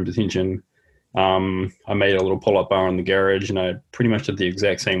was on home detention, I made a little pull-up bar in the garage, and I pretty much did the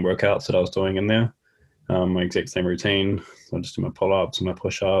exact same workouts that I was doing in there. My exact same routine. So I just do my pull-ups and my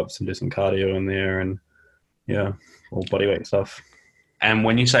push-ups and do some cardio in there, and yeah, all bodyweight stuff. And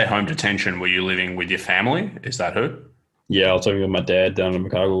when you say home detention, were you living with your family? Is that who? Yeah, I was living with my dad down in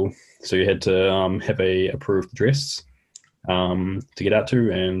Chicago, so you had to have a approved address to get out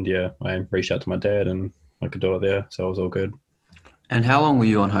to, and yeah, I reached out to my dad and I could do it there, so it was all good. And how long were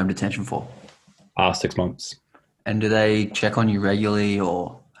you on home detention for? 6 months. And do they check on you regularly,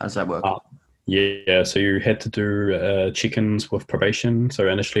 or how does that work? Yeah, so you had to do check-ins with probation. So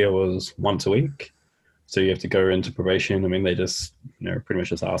initially it was once a week. So you have to go into probation. I mean, they just pretty much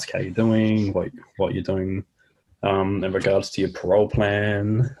just ask how you're doing, what you're doing. In regards to your parole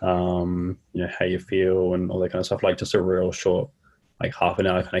plan, how you feel and all that kind of stuff, like just a real short, like half an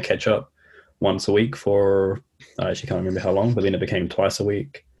hour kind of catch up once a week for, I actually can't remember how long, but then it became twice a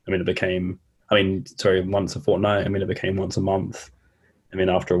week. Once a fortnight. It became once a month.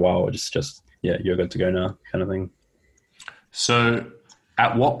 After a while, it's just, you're good to go now kind of thing. So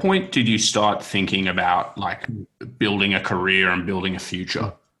at what point did you start thinking about like building a career and building a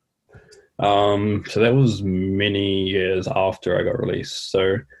future? So that was many years after I got released.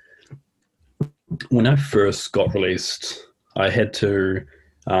 So when I first got released, I had to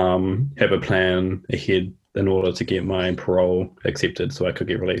have a plan ahead in order to get my parole accepted so I could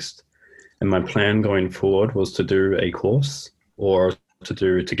get released. And my plan going forward was to do a course or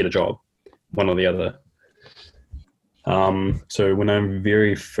to get a job, one or the other. So when I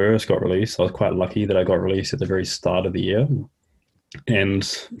very first got released, I was quite lucky that I got released at the very start of the year.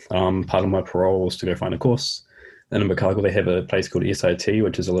 And part of my parole was to go find a course. And in Chicago, they have a place called SIT,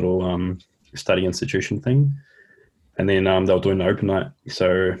 which is a little study institution thing. And then they were doing an open night.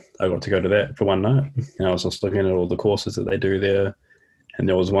 So I got to go to that for one night. And I was just looking at all the courses that they do there. And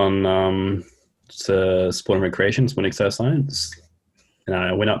there was one, it's sport and recreation, sport and exercise science. And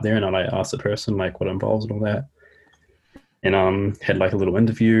I went up there and I asked the person what it involves and all that. And had a little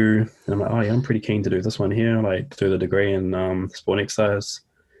interview, and I'm like, oh yeah, I'm pretty keen to do this one here, do the degree in sport and exercise.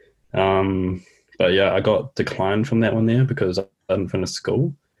 But yeah, I got declined from that one there because I didn't finish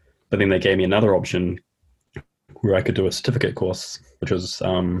school. But then they gave me another option where I could do a certificate course, which was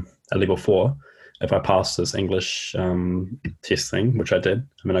a level 4. If I passed this English test thing, which I did,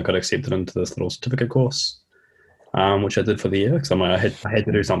 I got accepted into this little certificate course, which I did for the year because I had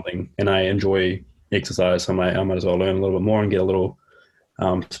to do something, and I enjoy exercise, so I might as well learn a little bit more and get a little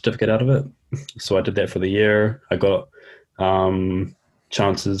certificate out of it. So I did that for the year. I got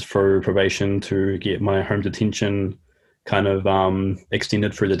chances through probation to get my home detention kind of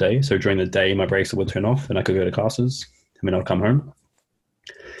extended through the day. So during the day, my bracelet would turn off and I could go to classes. I'd come home.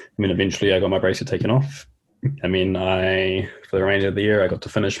 Eventually I got my bracelet taken off. For the remainder of the year, I got to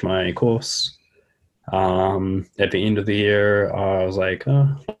finish my course. At the end of the year, I was like,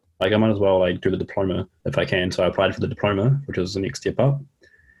 I might as well do the diploma if I can. So I applied for the diploma, which was the next step up.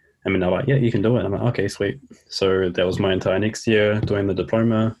 They're like, yeah, you can do it. I'm like, okay, sweet. So that was my entire next year doing the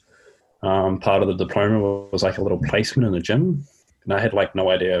diploma. Part of the diploma was a little placement in the gym. And I had no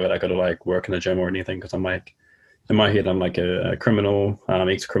idea that I got to work in the gym or anything because I'm in my head, I'm a criminal,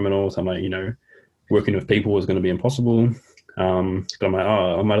 ex-criminal. So I'm working with people is going to be impossible. But I'm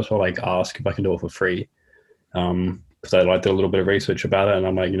I might as well ask if I can do it for free. Because I did a little bit of research about it,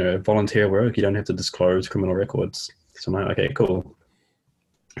 and I'm volunteer work, you don't have to disclose criminal records. So I'm okay, cool.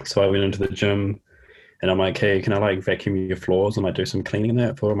 So I went into the gym, and I'm like, hey, can I vacuum your floors and do some cleaning in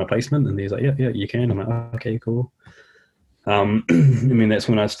that for my placement? And he's like, yeah, you can. I'm like, oh, okay, cool. That's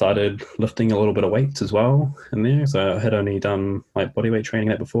when I started lifting a little bit of weights as well in there. So I had only done bodyweight training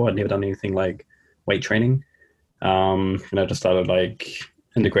that before. I'd never done anything weight training. And I just started like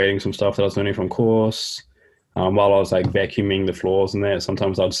integrating some stuff that I was learning from course. While I was like vacuuming the floors and that,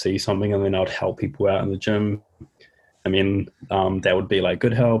 sometimes I'd see something and then I'd help people out in the gym. I mean, that would be like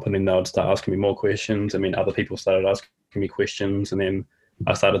good help, and then they would start asking me more questions. I mean, other people started asking me questions, and then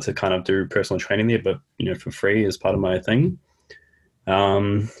I started to kind of do personal training there, but for free as part of my thing.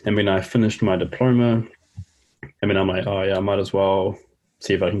 And when I finished my diploma, I mean, I'm like, oh yeah, I might as well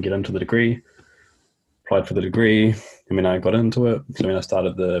see if I can get into the degree. Applied for the degree. I mean, I got into it. So I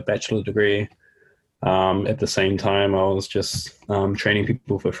started the bachelor degree. At the same time, I was just training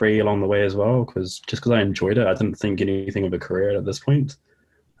people for free along the way as well, because I enjoyed it. I didn't think anything of a career at this point.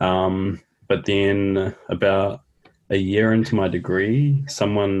 But then about a year into my degree,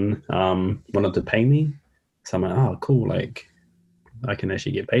 someone wanted to pay me. So I'm like, oh, cool. Like, I can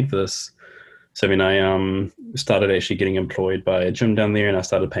actually get paid for this. So then I started actually getting employed by a gym down there, and I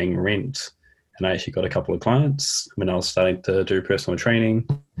started paying rent. And I actually got a couple of clients when I was starting to do personal training.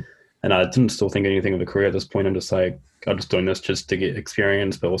 And I didn't still think anything of a career at this point. I'm just like, I'm just doing this just to get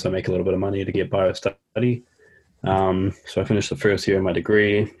experience, but also make a little bit of money to get by with study. So I finished the first year of my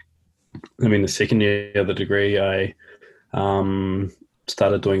degree. I mean, the second year of the degree, I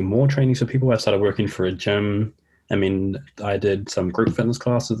started doing more trainings for people. I started working for a gym. I mean, I did some group fitness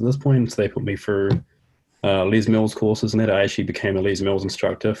classes at this point. So they put me through Les Mills courses, and that I actually became a Les Mills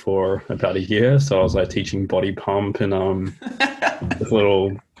instructor for about a year. So I was like teaching body pump and this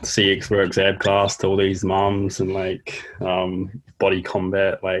little CX Works ab class to all these moms, and like body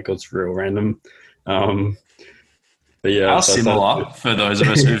combat. Like, it was real random. But yeah, how similar, for those of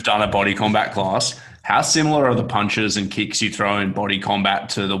us who've done a body combat class, how similar are the punches and kicks you throw in body combat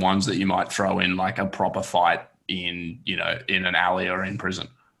to the ones that you might throw in like a proper fight in an alley or in prison?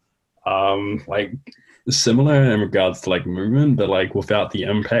 Like similar in regards to like movement, but like without the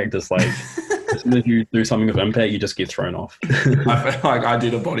impact. It's like as soon as you do something with impact, you just get thrown off. I feel like I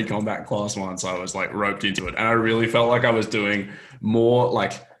did a body combat class once. I was like roped into it, and I really felt like I was doing more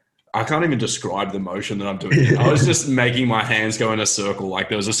like, I can't even describe the motion that I'm doing. I was just making my hands go in a circle like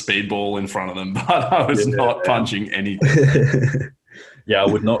there was a speedball in front of them, but I was not punching anything. Yeah, I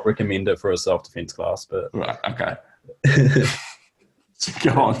would not recommend it for a self-defense class, but... Right, okay.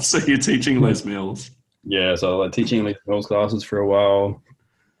 Go on. So you're teaching Les Mills. Yeah, so like teaching Les Mills classes for a while.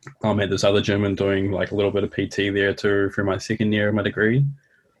 I'm at this other gym and doing like a little bit of PT there too for my second year of my degree.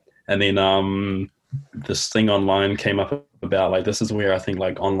 And then this thing online came up about like, this is where I think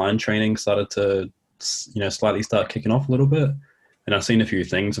like online training started to, slightly start kicking off a little bit. And I've seen a few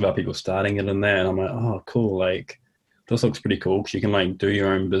things about people starting it in there, and I'm like, oh, cool. Like, this looks pretty cool, because you can like do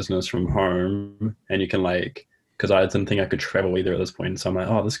your own business from home, and you can like, because I didn't think I could travel either at this point. So I'm like,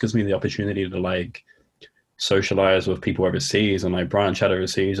 oh, this gives me the opportunity to like socialize with people overseas and like branch out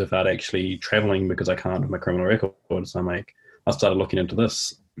overseas without actually traveling, because I can't with my criminal record. So I'm like, I started looking into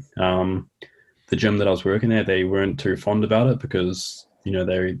this. The gym that I was working at, they weren't too fond about it, because,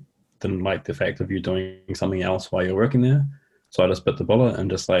 they didn't like the fact of you doing something else while you're working there. So I just bit the bullet and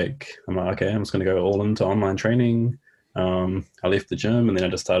just like, I'm like, okay, I'm just going to go all into online training. I left the gym, and then I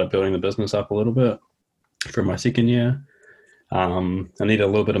just started building the business up a little bit for my second year. I needed a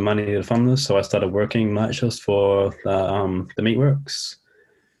little bit of money to fund this, so I started working night shifts for the Meatworks.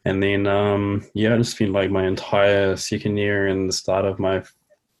 And then, I just spent like my entire second year and the start of my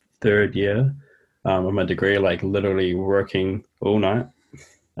third year of my degree, like literally working all night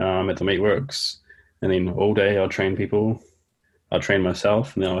at the Meatworks. And then all day I'll train people. I'll train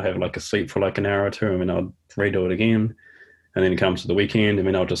myself, and then I'll have like a sleep for like an hour or two, and then I'll redo it again. And then it comes to the weekend, and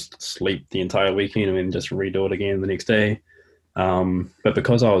then I'll just sleep the entire weekend and then just redo it again the next day. But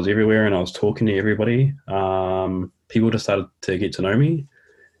because I was everywhere and I was talking to everybody, people just started to get to know me.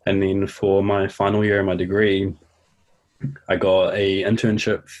 And then for my final year of my degree, I got a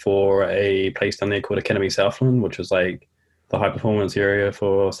internship for a place down there called Academy Southland, which was like the high performance area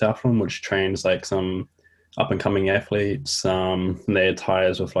for Southland, which trains like some up and coming athletes. And they had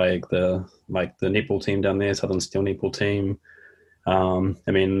ties with like the netball team down there, Southern Steel netball team.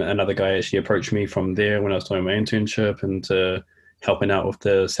 I mean, another guy actually approached me from there when I was doing my internship and helping out with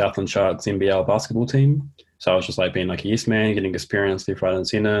the Southland Sharks NBL basketball team. So I was just like being like a yes man, getting experience left, right, and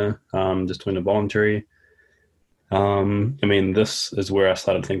center, just doing a voluntary. I mean, this is where I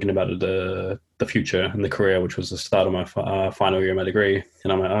started thinking about the future and the career, which was the start of my final year of my degree.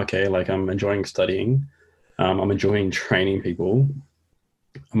 And I'm like, okay, like I'm enjoying studying. I'm enjoying training people.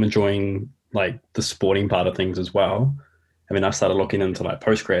 I'm enjoying like the sporting part of things as well. I mean, I started looking into like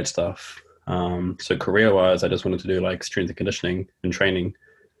post-grad stuff. So career-wise, I just wanted to do like strength and conditioning and training.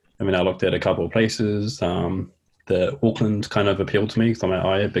 I mean, I looked at a couple of places. the Auckland kind of appealed to me because I'm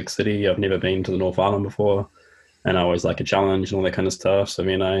a big city. I've never been to the North Island before, and I always like a challenge and all that kind of stuff. So I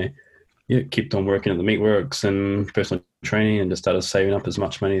mean, I kept on working at the meatworks and personal training and just started saving up as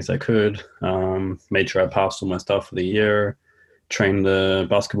much money as I could. Made sure I passed all my stuff for the year, trained the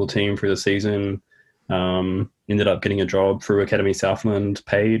basketball team through the season, ended up getting a job through Academy Southland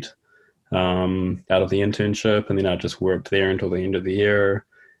paid out of the internship. And then I just worked there until the end of the year,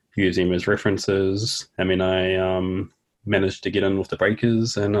 using them as references. I mean, I managed to get in with the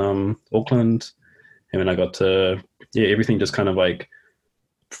Breakers in Auckland. And then I got to, everything just kind of like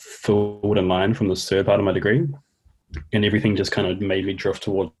filled in line from the third part of my degree, and everything just kind of made me drift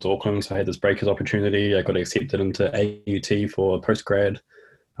towards Auckland. So I had this Breakers opportunity. I got accepted into AUT for postgrad.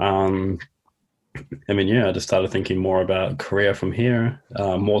 I mean, I just started thinking more about career from here,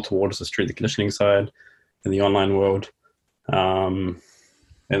 more towards the strength and conditioning side in the online world. And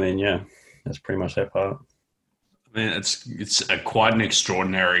then, that's pretty much that part. I mean, it's quite an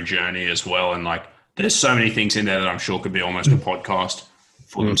extraordinary journey as well. And like, there's so many things in there that I'm sure could be almost a podcast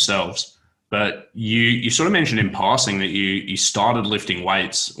for themselves. But you sort of mentioned in passing that you started lifting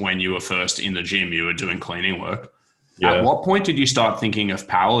weights when you were first in the gym. You were doing cleaning work. Yeah. At what point did you start thinking of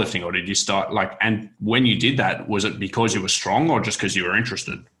powerlifting, or did you start and when you did that, was it because you were strong or just because you were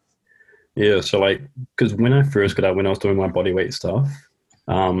interested? Yeah, so because when I first got out, when I was doing my bodyweight stuff,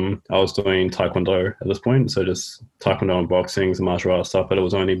 I was doing Taekwondo at this point. So just Taekwondo and boxing, some martial arts stuff, but it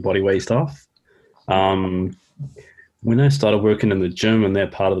was only bodyweight stuff. When I started working in the gym and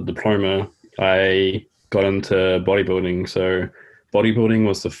that part of the diploma, I got into bodybuilding. So bodybuilding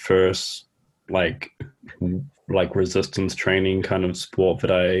was the first like resistance training kind of sport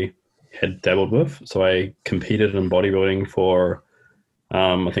that I had dabbled with. So I competed in bodybuilding for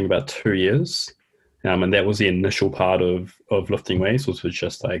I think about 2 years. And that was the initial part of lifting weights, which was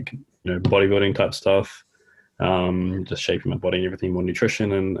just bodybuilding type stuff, just shaping my body and everything, more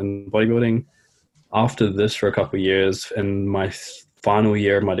nutrition and bodybuilding. After this, for a couple of years, in my final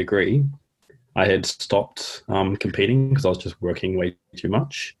year of my degree, I had stopped competing because I was just working way too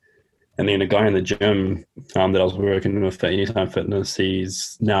much. And then a guy in the gym that I was working with at Anytime Fitness,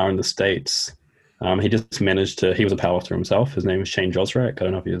 he's now in the States. He just managed to, he was a powerlifter himself. His name is Shane Josrak. I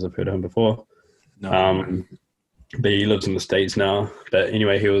don't know if you guys have heard of him before. No. But he lives in the States now. But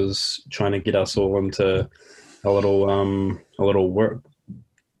anyway, he was trying to get us all into a little work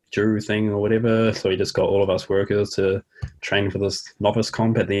Drew thing or whatever. So he just got all of us workers to train for this novice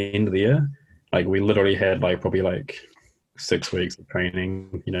comp at the end of the year. We literally had probably 6 weeks of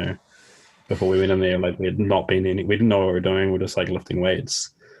training, before we went in there. We had not been we didn't know what we were doing. We're just lifting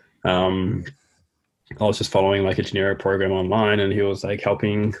weights. I was just following a generic program online, and he was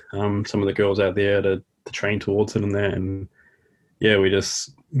helping some of the girls out there to train towards it and that. And we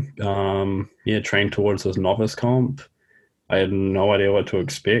just trained towards this novice comp. I had no idea what to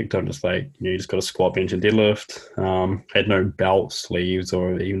expect. I'm just you just got to squat, bench, and deadlift. I had no belt, sleeves,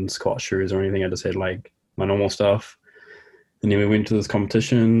 or even squat shoes or anything. I just had my normal stuff. And then we went to this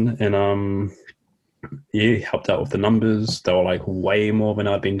competition, and helped out with the numbers. They were way more than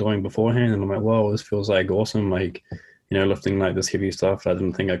I'd been doing beforehand. And I'm whoa, this feels awesome. Lifting this heavy stuff I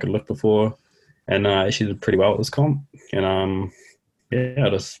didn't think I could lift before. And I actually did pretty well at this comp. And I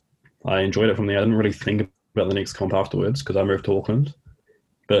enjoyed it from there. I didn't really think about the next comp afterwards because I moved to Auckland.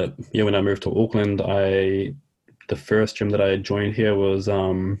 But when I moved to Auckland, the first gym that I joined here was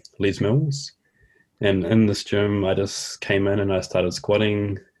Les Mills. And in this gym, I just came in and I started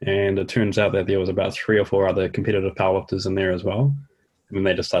squatting. And it turns out that there was about 3 or 4 other competitive powerlifters in there as well. And then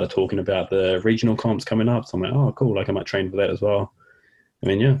they just started talking about the regional comps coming up. So I'm oh, cool, I might train for that as well.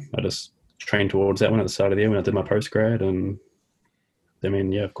 I just trained towards that one at the start of the year when I did my postgrad. And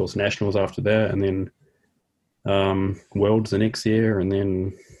of course, nationals after that. And then Worlds the next year, and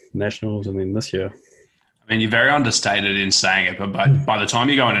then nationals, and then this year. You're very understated in saying it, but by the time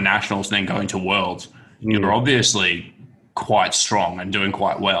you go into nationals and then going to Worlds, you're obviously quite strong and doing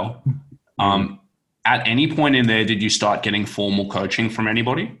quite well. At any point in there, did you start getting formal coaching from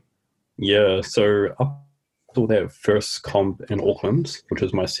anybody? Yeah, so up to that first comp in Auckland, which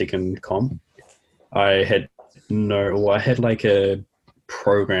was my second comp, I had a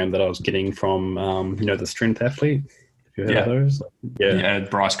program that I was getting from, the Strength Athlete. Have you heard of those? Yeah,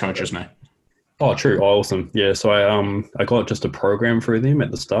 Bryce coaches me. Oh, true. Oh, awesome. Yeah, so I got just a program through them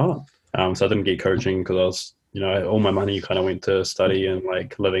at the start. So I didn't get coaching because I was, all my money kind of went to study and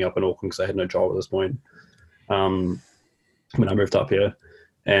living up in Auckland because I had no job at this point when I moved up here.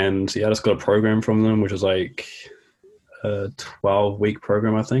 And I just got a program from them, which was a 12-week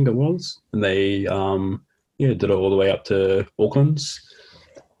program, I think it was. And they did it all the way up to Auckland's.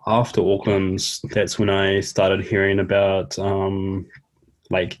 after Auckland, that's when I started hearing about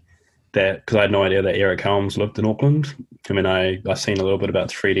like that, because I had no idea that Eric Helms lived in Auckland. I mean, I seen a little bit about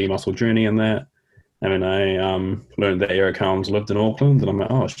 3D Muscle Journey and that. I mean, I learned that Eric Helms lived in Auckland, and I'm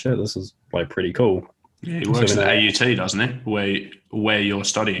like, oh shit, this is like pretty cool. Yeah, he works at AUT, doesn't he? Where you're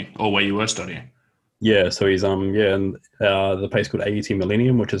studying, or where you were studying. Yeah, so he's in the place called AUT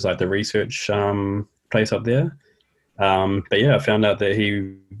Millennium, which is like the research place up there. But yeah, I found out that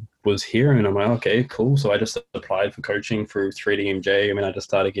he was here, and I'm like, okay, cool. So I just applied for coaching through 3DMJ. I mean, I just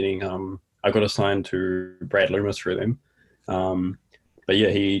started getting I got assigned to Brad Loomis through them. But yeah,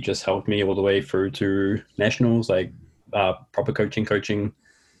 he just helped me all the way through to nationals, like proper coaching.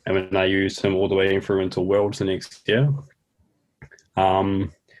 And then I used him all the way through into Worlds the next year.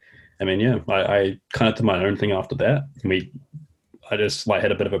 I mean, yeah, I kind of did my own thing after that. I just like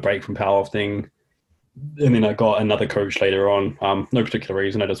had a bit of a break from powerlifting. And then I got another coach later on. No particular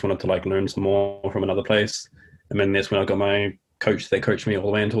reason. I just wanted to like learn some more from another place. And then that's when I got my coach that coached me all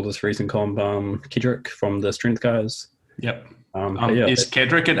the way until this recent comp, Kedrick from the Strength Guys. Yep. Is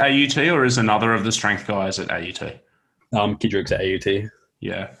Kedrick at AUT, or is another of the Strength Guys at AUT? Kedrick's at AUT.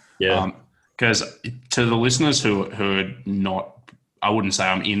 Yeah. Yeah. Because to the listeners who are not, I wouldn't say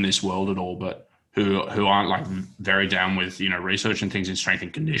I'm in this world at all, but who aren't like very down with, research and things in strength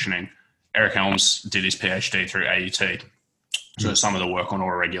and conditioning, Eric Helms did his PhD through AUT. So some of the work on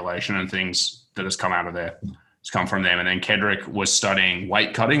auto-regulation and things that has come out of there has come from them. And then Kedrick was studying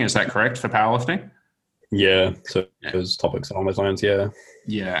weight cutting. Is that correct for powerlifting? Yeah. So those topics along those lines. Yeah.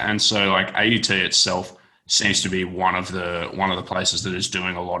 Yeah. And so like AUT itself seems to be one of the places that is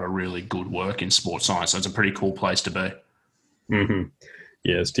doing a lot of really good work in sports science. So it's a pretty cool place to be. Mm-hmm.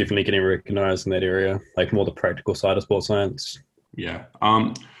 Yeah, it's definitely getting recognized in that area, like more the practical side of sports science. Yeah.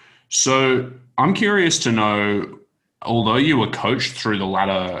 So I'm curious to know, although you were coached through the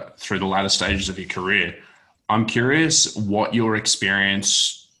latter stages of your career, I'm curious what your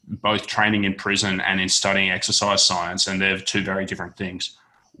experience, both training in prison and in studying exercise science, and they're two very different things,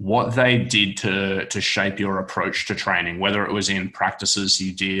 what they did to shape your approach to training, whether it was in practices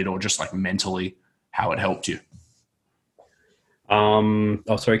you did or just like mentally, how it helped you.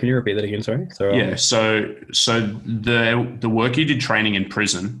 Sorry, can you repeat that again? Sorry. Yeah. So the work you did training in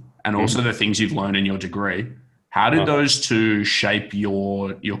prison and also the things you've learned in your degree, how did those two shape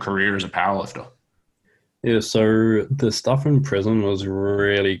your career as a powerlifter? Yeah, so the stuff in prison was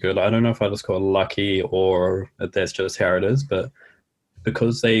really good. I don't know if I just got lucky or if that's just how it is, but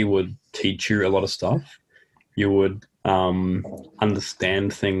because they would teach you a lot of stuff, you would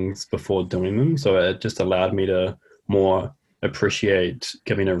understand things before doing them. So it just allowed me to more appreciate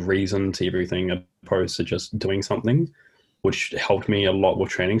giving a reason to everything opposed to just doing something, which helped me a lot with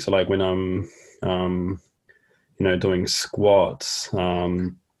training. So like when I'm doing squats,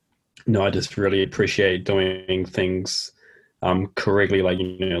 I just really appreciate doing things correctly, like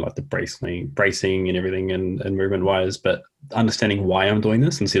like the bracing and everything and movement wise, but understanding why I'm doing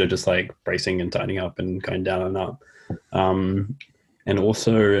this instead of just like bracing and tightening up and going down and up. And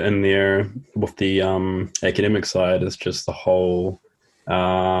also in there with the academic side is just the whole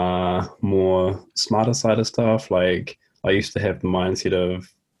more smarter side of stuff. Like I used to have the mindset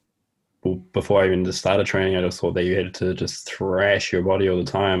of, before I even just started training, I just thought that you had to just thrash your body all the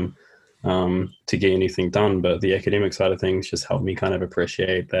time to get anything done. But the academic side of things just helped me kind of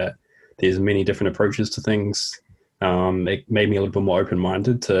appreciate that there's many different approaches to things. It made me a little bit more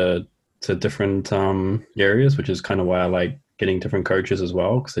open-minded to different areas, which is kind of why I like getting different coaches as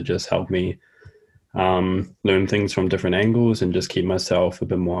well, because it just helped me learn things from different angles and just keep myself a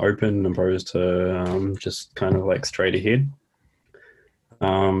bit more open opposed to just kind of like straight ahead.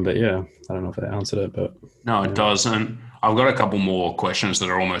 But yeah, I don't know if that answered it, but no, it does. And I've got a couple more questions that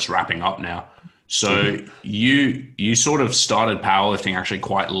are almost wrapping up now. So you sort of started powerlifting actually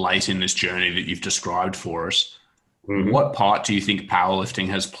quite late in this journey that you've described for us. Mm-hmm. What part do you think powerlifting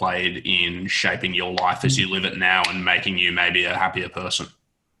has played in shaping your life as you live it now and making you maybe a happier person?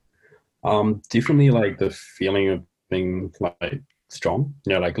 Definitely like the feeling of being like strong,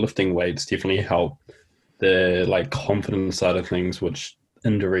 like lifting weights definitely help the like confidence side of things, which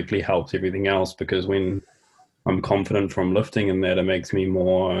indirectly helps everything else, because when I'm confident from lifting and that, it makes me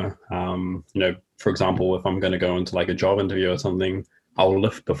more, for example, if I'm going to go into like a job interview or something, I'll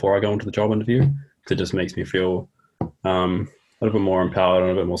lift before I go into the job interview, because it just makes me feel a little bit more empowered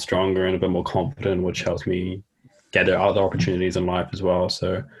and a bit more stronger and a bit more confident, which helps me gather other opportunities in life as well.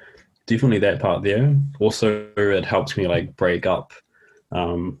 So definitely that part there. Also, it helps me like break up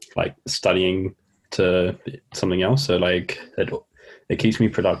like studying to something else. So like it keeps me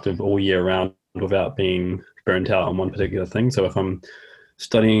productive all year round without being burnt out on one particular thing. So if I'm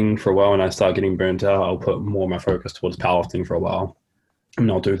studying for a while and I start getting burnt out, I'll put more of my focus towards powerlifting for a while. And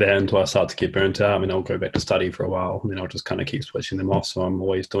I'll do that until I start to get burnt out, and I'll go back to study for a while, and then I'll just kind of keep switching them off. So I'm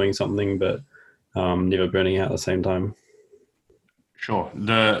always doing something, but never burning out at the same time. Sure.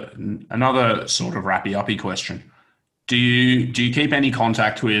 Another sort of wrappy-uppy question. Do you keep any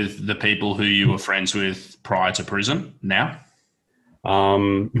contact with the people who you were friends with prior to prison now?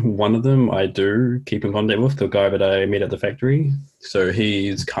 One of them I do keep in contact with, the guy that I met at the factory. So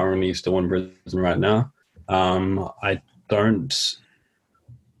he's currently still in prison right now. I don't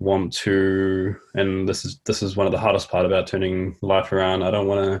want to, and this is one of the hardest part about turning life around. I don't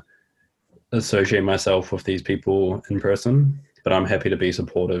want to associate myself with these people in person, but I'm happy to be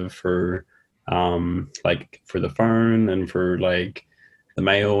supportive through through the phone and through like the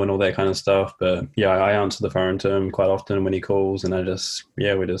mail and all that kind of stuff. But yeah, I answer the phone to him quite often when he calls, and we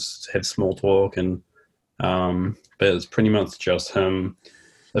just have small talk, and but it's pretty much just him.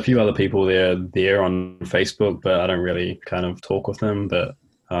 A few other people there on Facebook, but I don't really kind of talk with them. But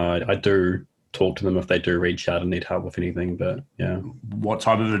I do talk to them if they do reach out and need help with anything. But yeah. What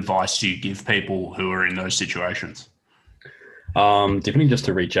type of advice do you give people who are in those situations? Definitely just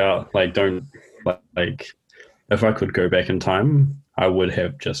to reach out. Like, don't if I could go back in time, I would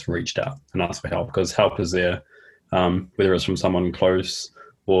have just reached out and asked for help, because help is there, whether it's from someone close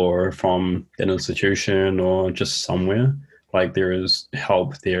or from an institution or just somewhere. Like, there is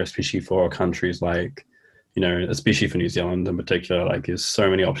help there, especially for countries like, especially for New Zealand in particular. Like, there's so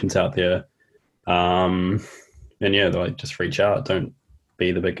many options out there. And yeah, like, just reach out. Don't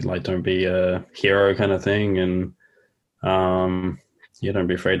be don't be a hero kind of thing. And don't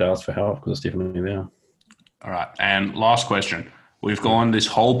be afraid to ask for help, because it's definitely there. All right. And last question. We've gone this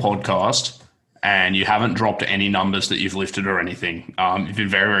whole podcast and you haven't dropped any numbers that you've lifted or anything. You've been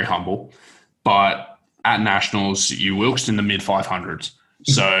very, very humble. But at Nationals, you wilked in the mid 500s.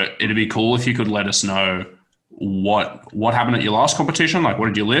 So it'd be cool if you could let us know what happened at your last competition. Like, what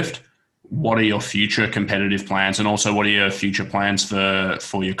did you lift? What are your future competitive plans? And also, what are your future plans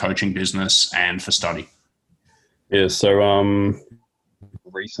for your coaching business and for study? Yeah, so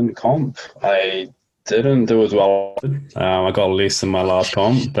recent comp, I didn't do as well. I got less than my last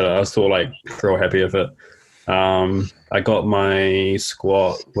comp, but I was still real happy with it. I got my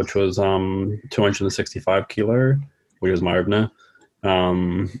squat, which was 265 kilo, which was my opener.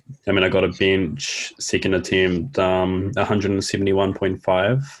 I got a bench second attempt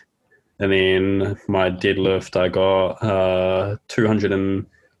 171.5, and then my deadlift I got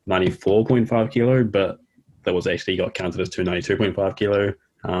 294.5 kilo, but that was actually got counted as 292.5 kilo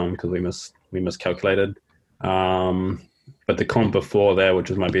because we miscalculated. But the comp before that, which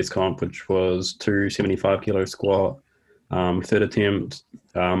was my best comp, which was 275 kilo squat, third attempt,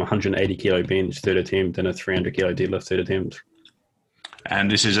 180 kilo bench, third attempt, and a 300 kilo deadlift, third attempt.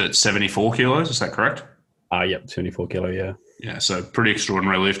 And this is at 74 kilos, is that correct? Yep, 74 kilo, yeah. Yeah, so pretty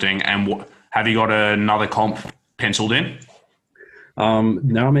extraordinary lifting. And have you got another comp penciled in?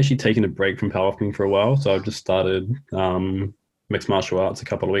 Now I'm actually taking a break from powerlifting for a while. So I've just started mixed martial arts a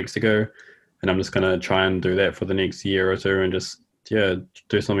couple of weeks ago. And I'm just going to try and do that for the next year or two and just, do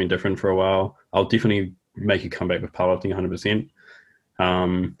something different for a while. I'll definitely make a comeback with powerlifting 100%.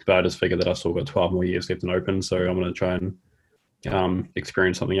 But I just figured that I've still got 12 more years left in open. So I'm going to try and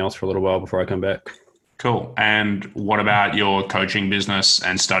experience something else for a little while before I come back. Cool. And what about your coaching business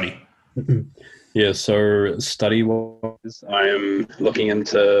and study? Yeah, so study-wise, I am looking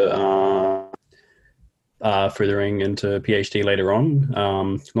into furthering into PhD later on.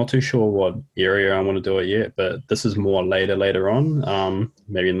 Not too sure what area I want to do it yet, but this is more later on,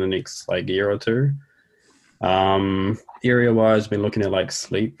 maybe in the next year or two. Area-wise, been looking at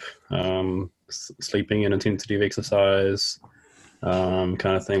sleep, sleeping and intensity of exercise, kind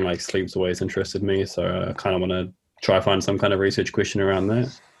of thing. Sleep's always interested me, so I kind of want to try find some kind of research question around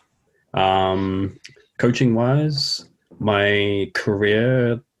that. Coaching wise, my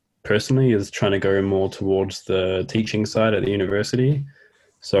career personally is trying to go more towards the teaching side at the university.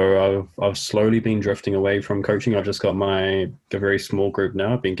 So I've slowly been drifting away from coaching. I've just got a very small group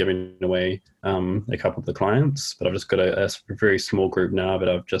now. I've been giving away a couple of the clients, but I've just got a very small group now that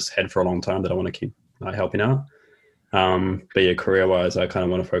I've just had for a long time that I want to keep helping out. But yeah, career-wise, I kind of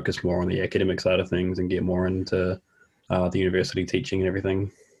want to focus more on the academic side of things and get more into the university teaching and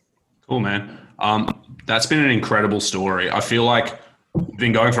everything. Cool, man. That's been an incredible story. I feel like we've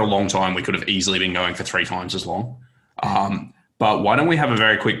been going for a long time. We could have easily been going for 3 times as long. But why don't we have a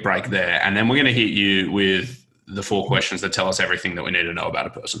very quick break there, and then we're going to hit you with the 4 questions that tell us everything that we need to know about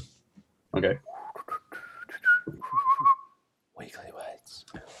a person. Okay. Weekly weights.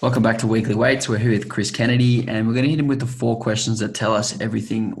 Welcome back to Weekly Weights. We're here with Chris Kennedy, and we're going to hit him with the 4 questions that tell us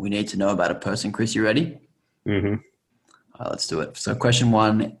everything we need to know about a person. Chris, you ready? Mm-hmm. All right, let's do it. So question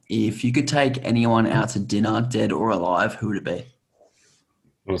 1, if you could take anyone out to dinner, dead or alive, who would it be? I'm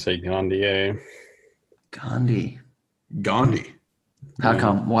going to say Gandhi, yeah. Gandhi. Gandhi. How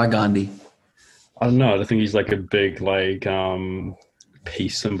come? Why Gandhi? I don't know. I think he's like a big, like,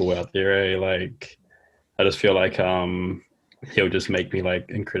 peace symbol out there, eh? Like, I just feel like he'll just make me, like,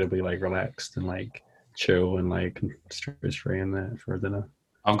 incredibly, like, relaxed and, like, chill and, like, stress-free and that for dinner.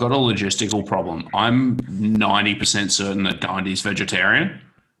 I've got a logistical problem. I'm 90% certain that Gandhi's vegetarian.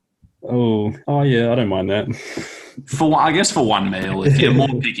 Oh, yeah, I don't mind that. I guess for one meal, if you're more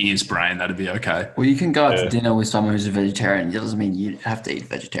picking his brain, that'd be okay. Well, you can go out to dinner with someone who's a vegetarian. It doesn't mean you have to eat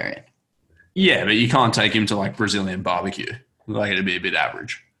vegetarian. Yeah, but you can't take him to like Brazilian barbecue. Like it'd be a bit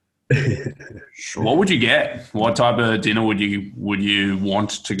average. Sure. What would you get? What type of dinner would you want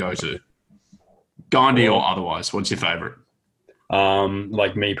to go to? Gandhi or otherwise? What's your favorite?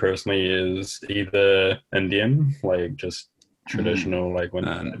 Like me personally is either Indian, like just traditional, like when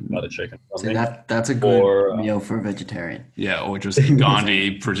butter chicken. Or So something. that's a good meal for a vegetarian. Yeah, or just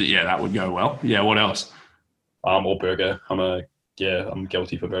Gandhi. Yeah, that would go well. Yeah, what else? Or burger. I'm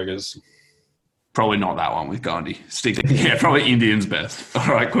guilty for burgers. Probably not that one with Gandhi. Yeah, probably Indian's best. All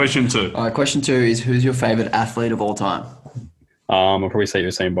right, question 2. All right, question 2 is who's your favorite athlete of all time? I'll probably say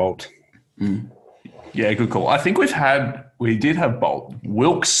Usain Bolt. Yeah, good call. I think we did have Bolt.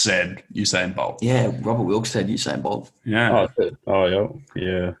 Wilkes said Usain Bolt. Yeah, Robert Wilkes said Usain Bolt. Yeah.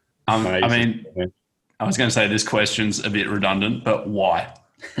 Yeah. I mean, I was going to say this question's a bit redundant, but why?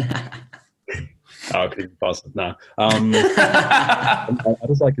 Could you pass it? No. I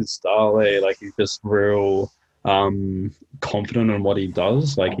just like his style. Like he's just real confident in what he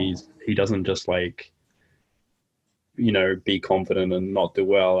does. Like he doesn't just like, be confident and not do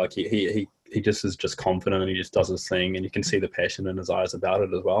well. Like he just is just confident and he just does his thing, and you can see the passion in his eyes about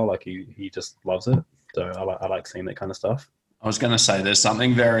it as well. Like he just loves it. So I like seeing that kind of stuff. I was going to say there's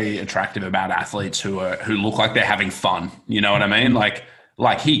something very attractive about athletes who look like they're having fun. You know what I mean?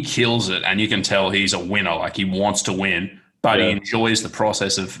 Like he kills it, and you can tell he's a winner. Like he wants to win, but he enjoys the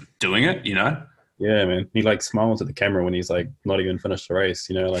process of doing it. Yeah, man. He like smiles at the camera when he's like not even finished the race.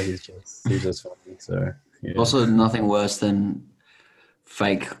 Like he's just funny. So yeah. Also, nothing worse than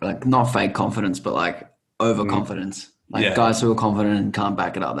not fake confidence, but like overconfidence. Guys who are confident and can't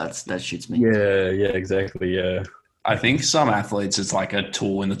back it up. That shoots me. Yeah, exactly. Yeah. I think some athletes, it's like a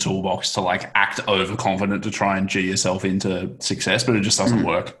tool in the toolbox to like act overconfident to try and G yourself into success, but it just doesn't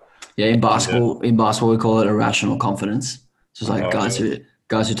work. Yeah, in basketball, we call it irrational confidence. So it's like guys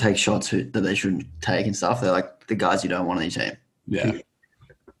who take shots that they shouldn't take and stuff. They're like the guys you don't want on your team. Yeah.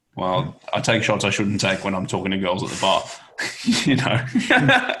 Well, I take shots I shouldn't take when I'm talking to girls at the bar.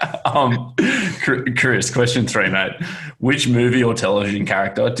 Chris, question 3, mate. Which movie or television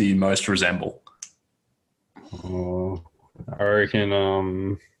character do you most resemble? I reckon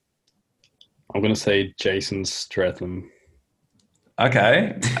I'm going to say Jason Statham.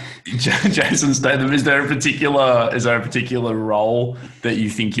 Okay. Jason Statham, is there a particular role that you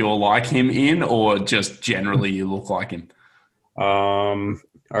think you're like him in, or just generally you look like him? I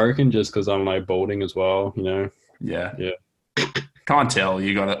reckon just because I'm like balding as well, Yeah. Yeah. Can't tell.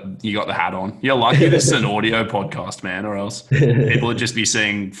 You got the hat on. You're lucky this is an audio podcast, man, or else people would just be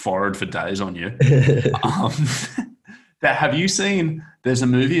seeing forehead for days on you. Have you seen? There's a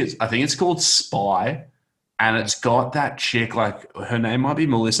movie. I think it's called Spy, and it's got that chick. Like her name might be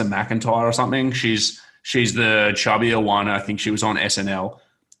Melissa McIntyre or something. She's the chubbier one. I think she was on SNL,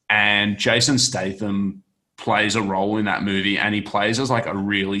 and Jason Statham plays a role in that movie, and he plays as like a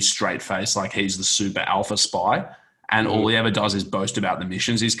really straight face, like he's the super alpha spy. And all he ever does is boast about the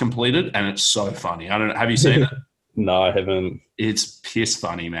missions he's completed, and it's so funny. I don't know. Have you seen it? No, I haven't. It's piss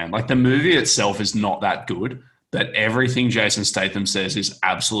funny, man. Like the movie itself is not that good, but everything Jason Statham says is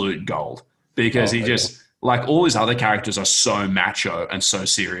absolute gold because like all his other characters are so macho and so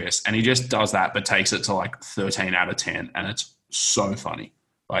serious, and he just does that, but takes it to like 13 out of 10, and it's so funny.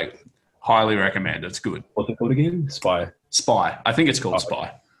 Like highly recommend. It's good. What's it called again? Spy. I think it's called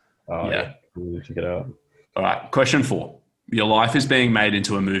Spy. Yeah. Check it out. All right, question 4. Your life is being made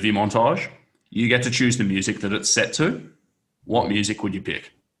into a movie montage. You get to choose the music that it's set to. What music would you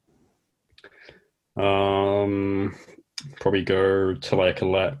pick? Probably go Till I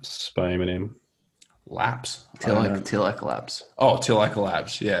Collapse by Eminem. Laps? Till I collapse. Oh, Till I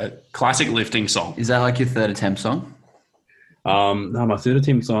Collapse. Yeah. Classic lifting song. Is that like your third attempt song? No, my third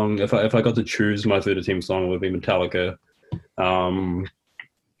attempt song, if I got to choose my third attempt song, would be Metallica.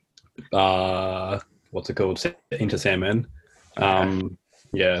 What's it called? Enter Sandman.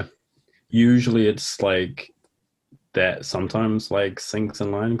 Yeah. Usually it's like that sometimes like syncs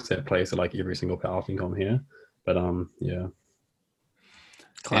in line because that plays at like every single powerlifting comp here. But yeah.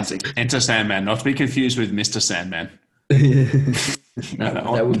 Classic. Enter Sandman, not to be confused with Mr. Sandman.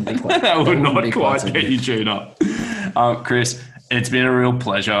 That wouldn't be quite. That would wouldn't not be quite so get good. you tuned up. Chris, it's been a real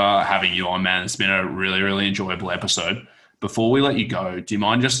pleasure having you on, man. It's been a really, really enjoyable episode. Before we let you go, do you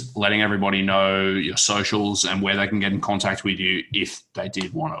mind just letting everybody know your socials and where they can get in contact with you if they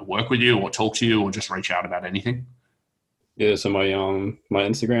did want to work with you or talk to you or just reach out about anything? Yeah, so my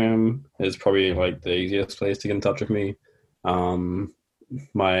Instagram is probably like the easiest place to get in touch with me.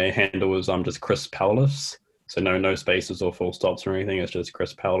 My handle is just Chris Powerlifts. So no spaces or full stops or anything. It's just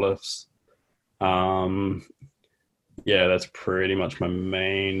Chris Powerlifts. Yeah, that's pretty much my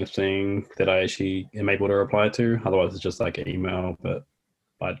main thing that I actually am able to reply to. Otherwise, it's just like an email, but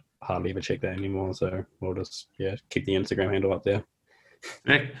I hardly ever check that anymore. So we'll just keep the Instagram handle up there.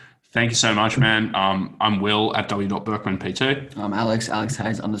 Vic, thank you so much, man. I'm Will at w.berkmanpt, Alex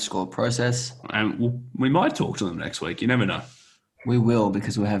Hayes _process. and we might talk to them next week. You never know. We will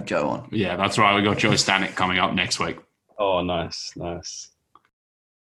because we have Joe on. Yeah, that's right. We got Joe Stanek coming up next week. Oh, nice.